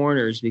all the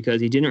corners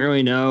because he didn't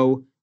really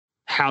know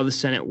how the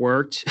Senate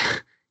worked.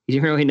 He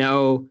didn't really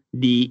know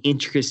the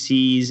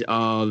intricacies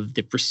of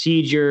the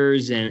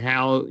procedures and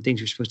how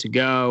things were supposed to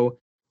go.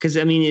 Because,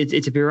 I mean,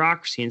 it's a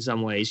bureaucracy in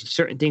some ways.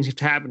 Certain things have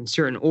to happen in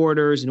certain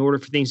orders in order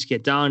for things to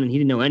get done, and he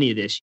didn't know any of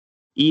this.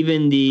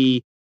 Even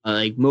the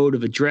mode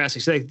of address,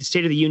 like the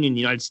State of the Union in the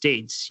United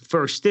States.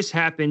 First, this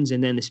happens,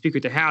 and then the Speaker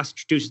of the House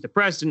introduces the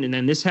president, and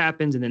then this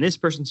happens, and then this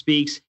person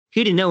speaks.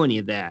 He didn't know any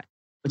of that.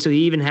 And so he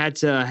even had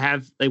to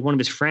have like one of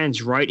his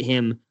friends write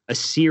him a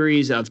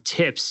series of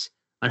tips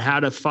on how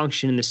to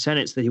function in the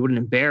Senate so that he wouldn't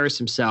embarrass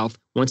himself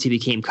once he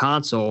became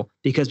consul,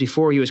 because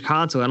before he was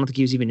consul, I don't think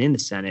he was even in the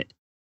Senate.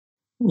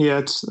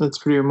 Yeah, that's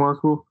pretty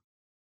remarkable.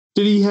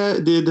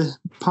 Did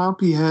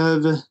Pompey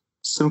have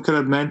some kind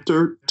of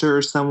mentor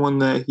or someone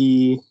that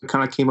he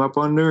kind of came up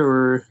under,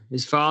 or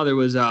his father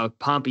was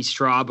Pompey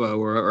Strabo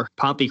or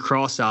Pompey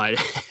Cross-eyed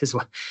is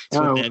what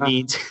that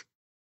means.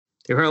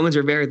 The Romans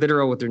are very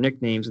literal with their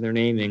nicknames and their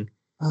naming.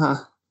 Uh-huh.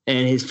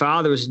 And his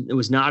father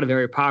was not a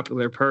very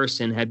popular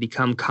person, had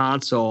become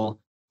consul,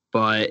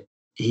 but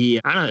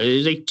I don't know,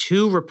 there's like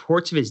 2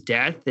 reports of his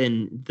death,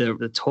 and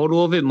the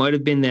total of it might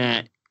have been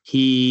that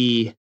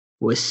he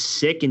was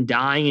sick and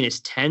dying in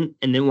his tent,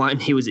 and then when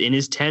he was in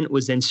his tent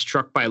was then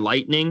struck by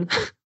lightning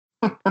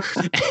and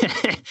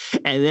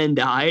then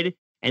died.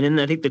 And then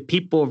I think the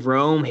people of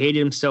Rome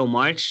hated him so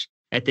much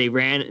that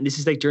this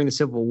is like during the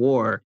Civil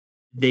War,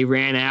 they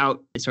ran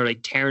out and started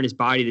like tearing his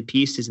body to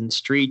pieces in the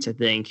streets, I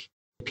think.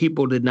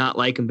 People did not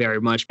like him very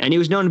much. And he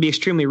was known to be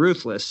extremely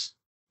ruthless,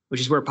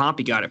 which is where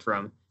Pompey got it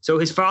from. So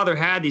his father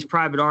had these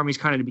private armies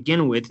kind of to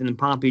begin with, and then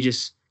Pompey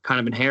just kind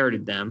of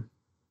inherited them.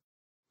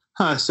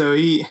 So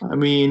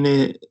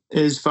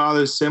his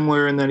father's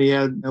similar in that he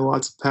had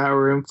lots of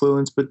power,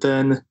 influence, but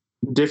then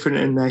different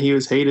in that he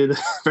was hated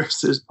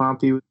versus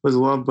Pompey was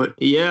loved. But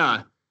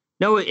yeah,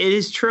 no, it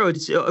is true.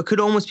 It could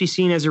almost be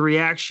seen as a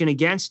reaction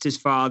against his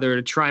father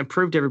to try and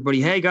prove to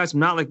everybody, hey guys, I'm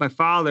not like my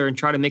father, and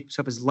try to make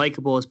himself as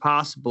likable as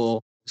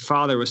possible. His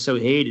father was so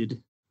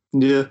hated.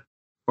 Yeah.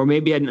 Or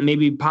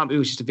maybe Pompey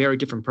was just a very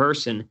different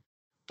person,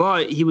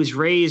 but he was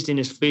raised in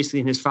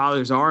his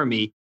father's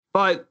army,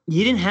 but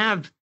he didn't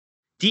have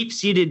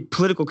deep-seated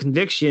political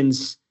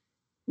convictions.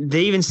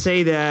 They even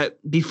say that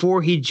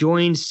before he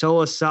joined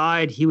Sulla's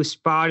side, he was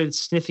spotted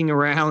sniffing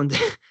around.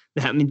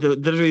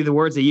 Literally the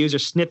words they use are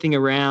sniffing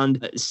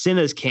around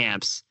Cinna's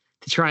camps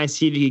to try and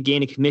see if he could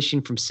gain a commission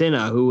from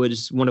Cinna, who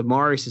was one of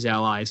Marius's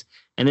allies,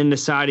 and then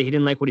decided he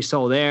didn't like what he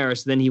saw there,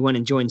 so then he went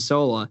and joined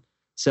Sulla.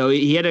 So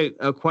he had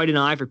quite an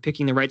eye for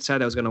picking the right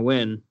side that was going to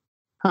win.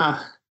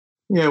 Yeah,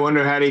 I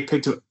wonder how he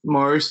picked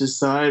Marius's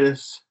side.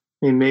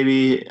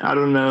 Maybe, I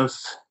don't know if...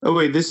 Oh,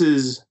 wait, this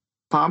is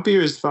Pompey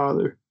or his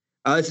father?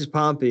 This is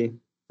Pompey.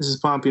 This is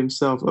Pompey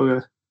himself.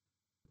 Okay.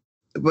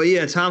 But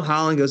yeah, Tom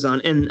Holland goes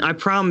on. And I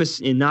promise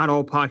in not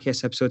all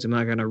podcast episodes I'm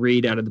not going to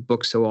read out of the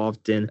book so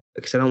often,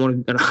 because I don't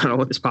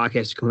want this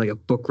podcast to become like a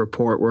book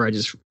report where I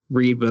just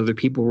read what other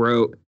people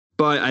wrote.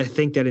 But I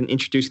think that in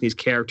introducing these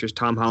characters,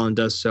 Tom Holland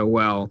does so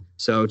well.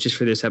 So just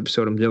for this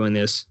episode, I'm doing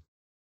this.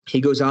 He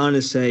goes on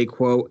to say,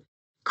 quote,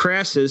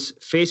 Crassus,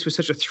 faced with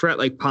such a threat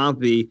like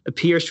Pompey,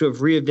 appears to have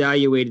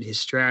reevaluated his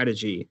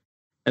strategy.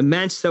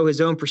 Immense though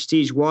his own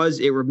prestige was,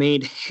 it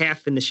remained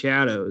half in the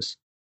shadows.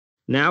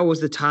 Now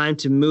was the time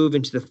to move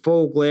into the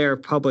full glare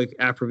of public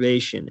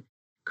approbation.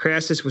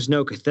 Crassus was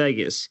no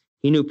Cethegus.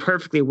 He knew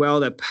perfectly well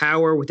that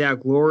power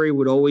without glory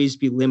would always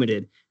be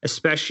limited,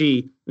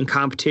 especially in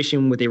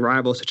competition with a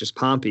rival such as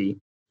Pompey.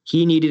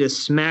 He needed a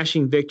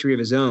smashing victory of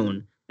his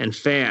own, and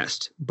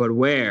fast, but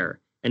where,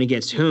 and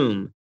against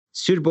whom?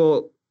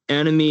 Suitable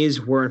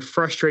enemies were in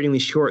frustratingly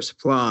short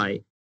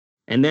supply.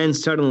 And then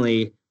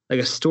suddenly, like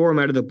a storm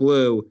out of the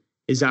blue,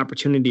 his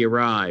opportunity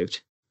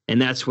arrived.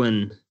 And that's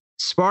when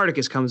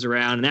Spartacus comes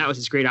around, and that was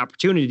his great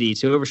opportunity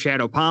to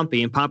overshadow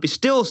Pompey, and Pompey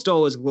still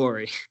stole his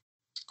glory.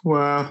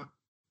 Wow.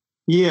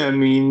 Yeah, I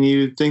mean,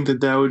 you'd think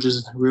that would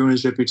just ruin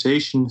his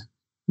reputation,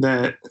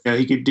 that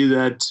he could do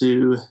that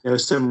to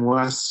some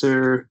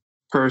lesser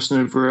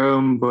person of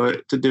Rome,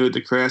 but to do it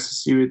to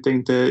Crassus, you would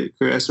think that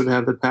Crassus would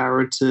have the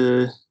power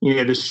to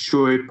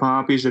destroy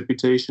Pompey's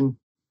reputation.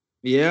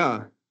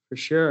 Yeah, for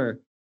sure.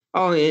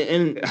 Oh,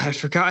 and I'd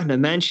forgotten to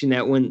mention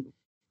that when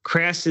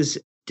Crassus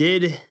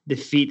did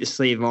defeat the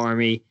slave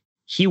army,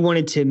 he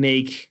wanted to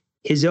make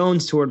his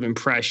own sort of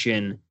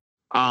impression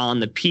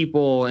on the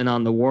people and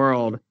on the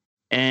world,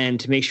 and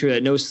to make sure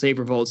that no slave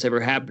revolts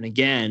ever happen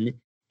again.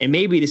 And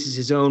maybe this is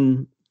his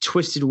own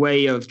twisted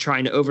way of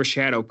trying to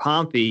overshadow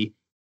Pompey.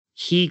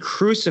 He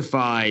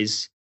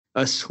crucifies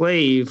a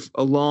slave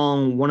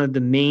along one of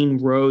the main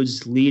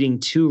roads leading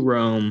to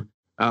Rome.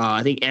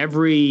 I think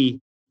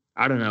every,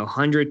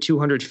 100,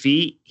 200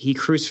 feet, he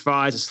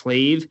crucifies a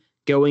slave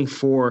going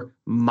for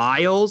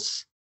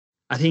miles.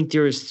 I think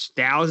there's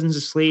thousands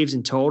of slaves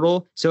in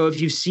total. So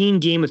if you've seen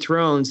Game of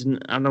Thrones,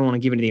 and I don't want to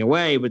give anything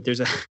away, but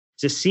there's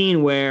a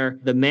scene where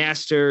the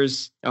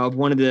masters of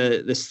one of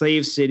the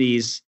slave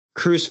cities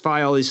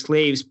crucify all these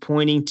slaves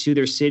pointing to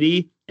their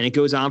city, and it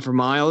goes on for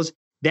miles.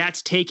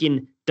 That's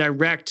taken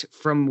direct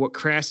from what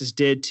Crassus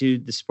did to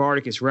the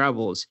Spartacus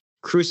rebels,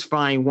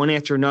 crucifying one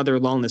after another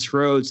along this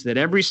road, so that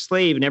every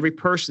slave and every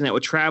person that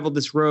would travel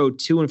this road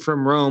to and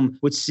from Rome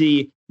would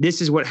see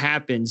this is what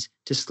happens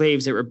to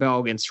slaves that rebel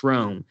against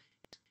Rome.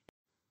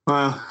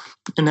 Wow.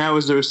 And how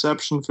was the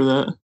reception for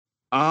that?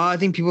 I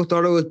think people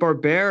thought it was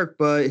barbaric,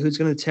 but who's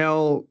going to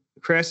tell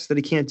Crassus that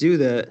he can't do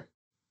that?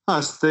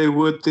 They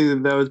would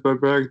think that was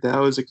barbaric, that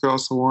was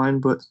across the line,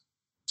 but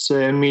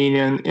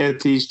and at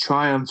these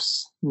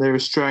triumphs, they were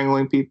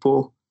strangling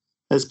people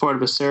as part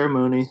of a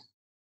ceremony.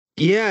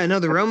 Yeah,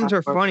 no, the Romans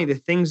are funny. The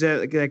things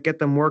that get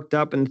them worked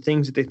up and the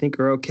things that they think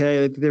are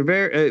okay, they're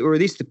very, or at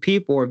least the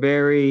people are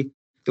very,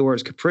 the word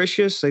is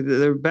capricious. Like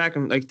they're back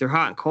and they're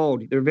hot and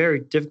cold. They're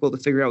very difficult to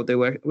figure out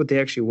what they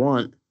actually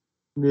want.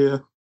 Yeah.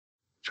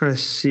 Trying to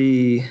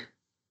see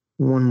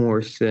one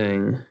more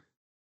thing.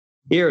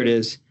 Here it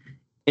is.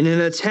 In an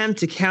attempt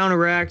to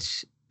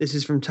counteract, this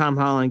is from Tom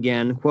Holland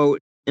again, quote,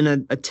 in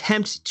an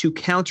attempt to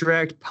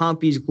counteract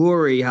Pompey's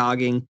glory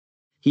hogging,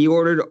 he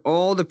ordered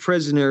all the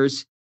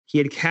prisoners he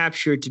had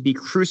captured to be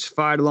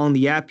crucified along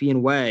the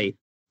Appian Way.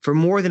 For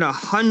more than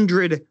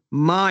 100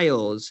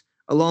 miles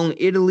along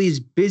Italy's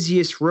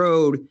busiest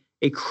road,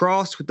 a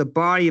cross with the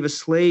body of a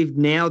slave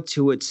nailed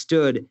to it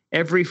stood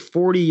every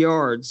 40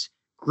 yards.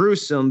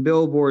 Gruesome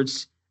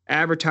billboards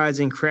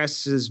advertising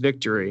Crassus's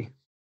victory.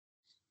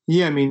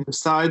 Yeah,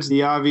 besides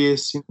the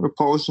obvious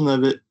repulsion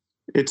of it,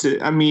 it's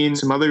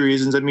some other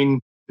reasons.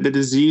 The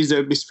disease that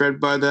would be spread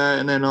by that,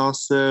 and then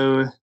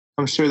also,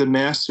 I'm sure the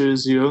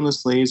masters who own the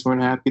slaves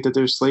weren't happy that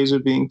their slaves were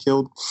being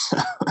killed.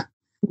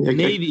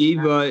 Maybe,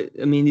 but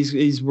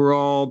these were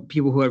all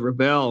people who had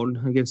rebelled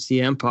against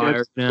the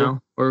empire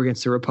or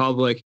against the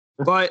republic.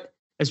 But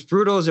as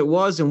brutal as it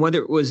was, and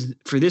whether it was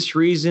for this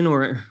reason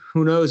or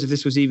who knows if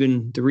this was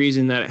even the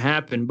reason that it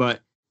happened, but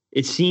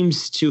it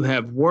seems to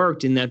have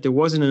worked in that there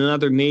wasn't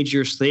another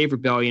major slave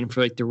rebellion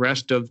for the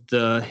rest of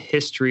the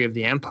history of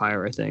the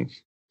empire, I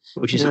think,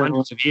 which is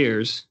hundreds of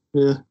years.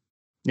 Yeah.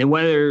 And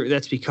whether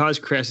that's because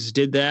Crassus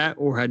did that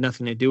or had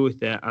nothing to do with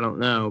that, I don't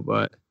know,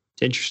 but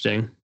it's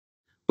interesting.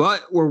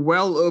 But we're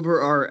well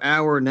over our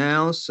hour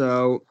now,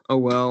 so, oh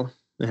well,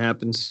 it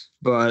happens.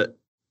 But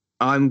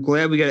I'm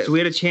glad we had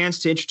a chance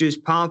to introduce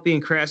Pompey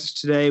and Crassus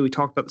today. We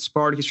talked about the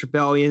Spartacus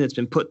Rebellion that's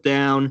been put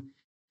down.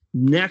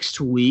 Next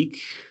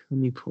week, let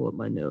me pull up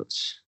my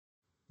notes.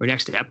 Or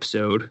next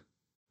episode, I'm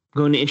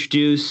going to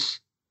introduce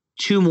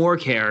two more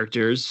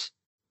characters.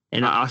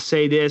 And I'll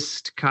say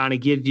this to kind of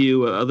give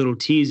you a little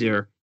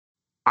teaser.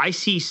 I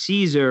see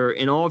Caesar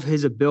in all of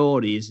his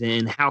abilities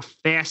and how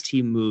fast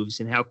he moves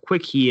and how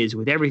quick he is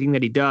with everything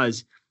that he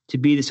does to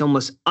be this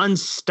almost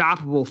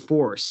unstoppable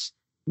force.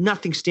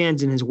 Nothing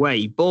stands in his way.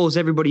 He bowls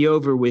everybody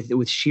over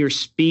with sheer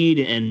speed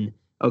and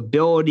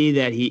ability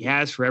that he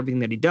has for everything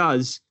that he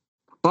does.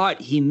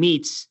 But he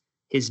meets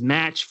his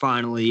match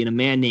finally in a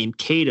man named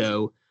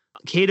Cato.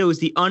 Cato is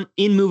the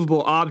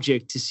immovable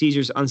object to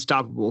Caesar's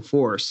unstoppable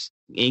force.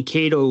 And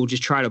Cato will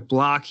just try to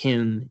block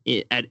him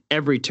at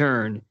every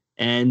turn.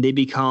 And they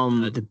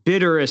become the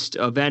bitterest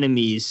of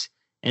enemies,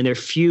 and their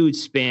feud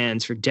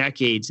spans for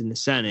decades in the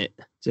Senate.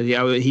 So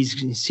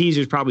he's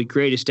Caesar's probably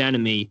greatest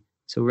enemy.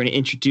 So we're going to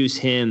introduce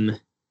him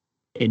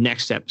in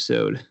next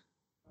episode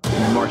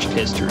in the March of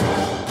History.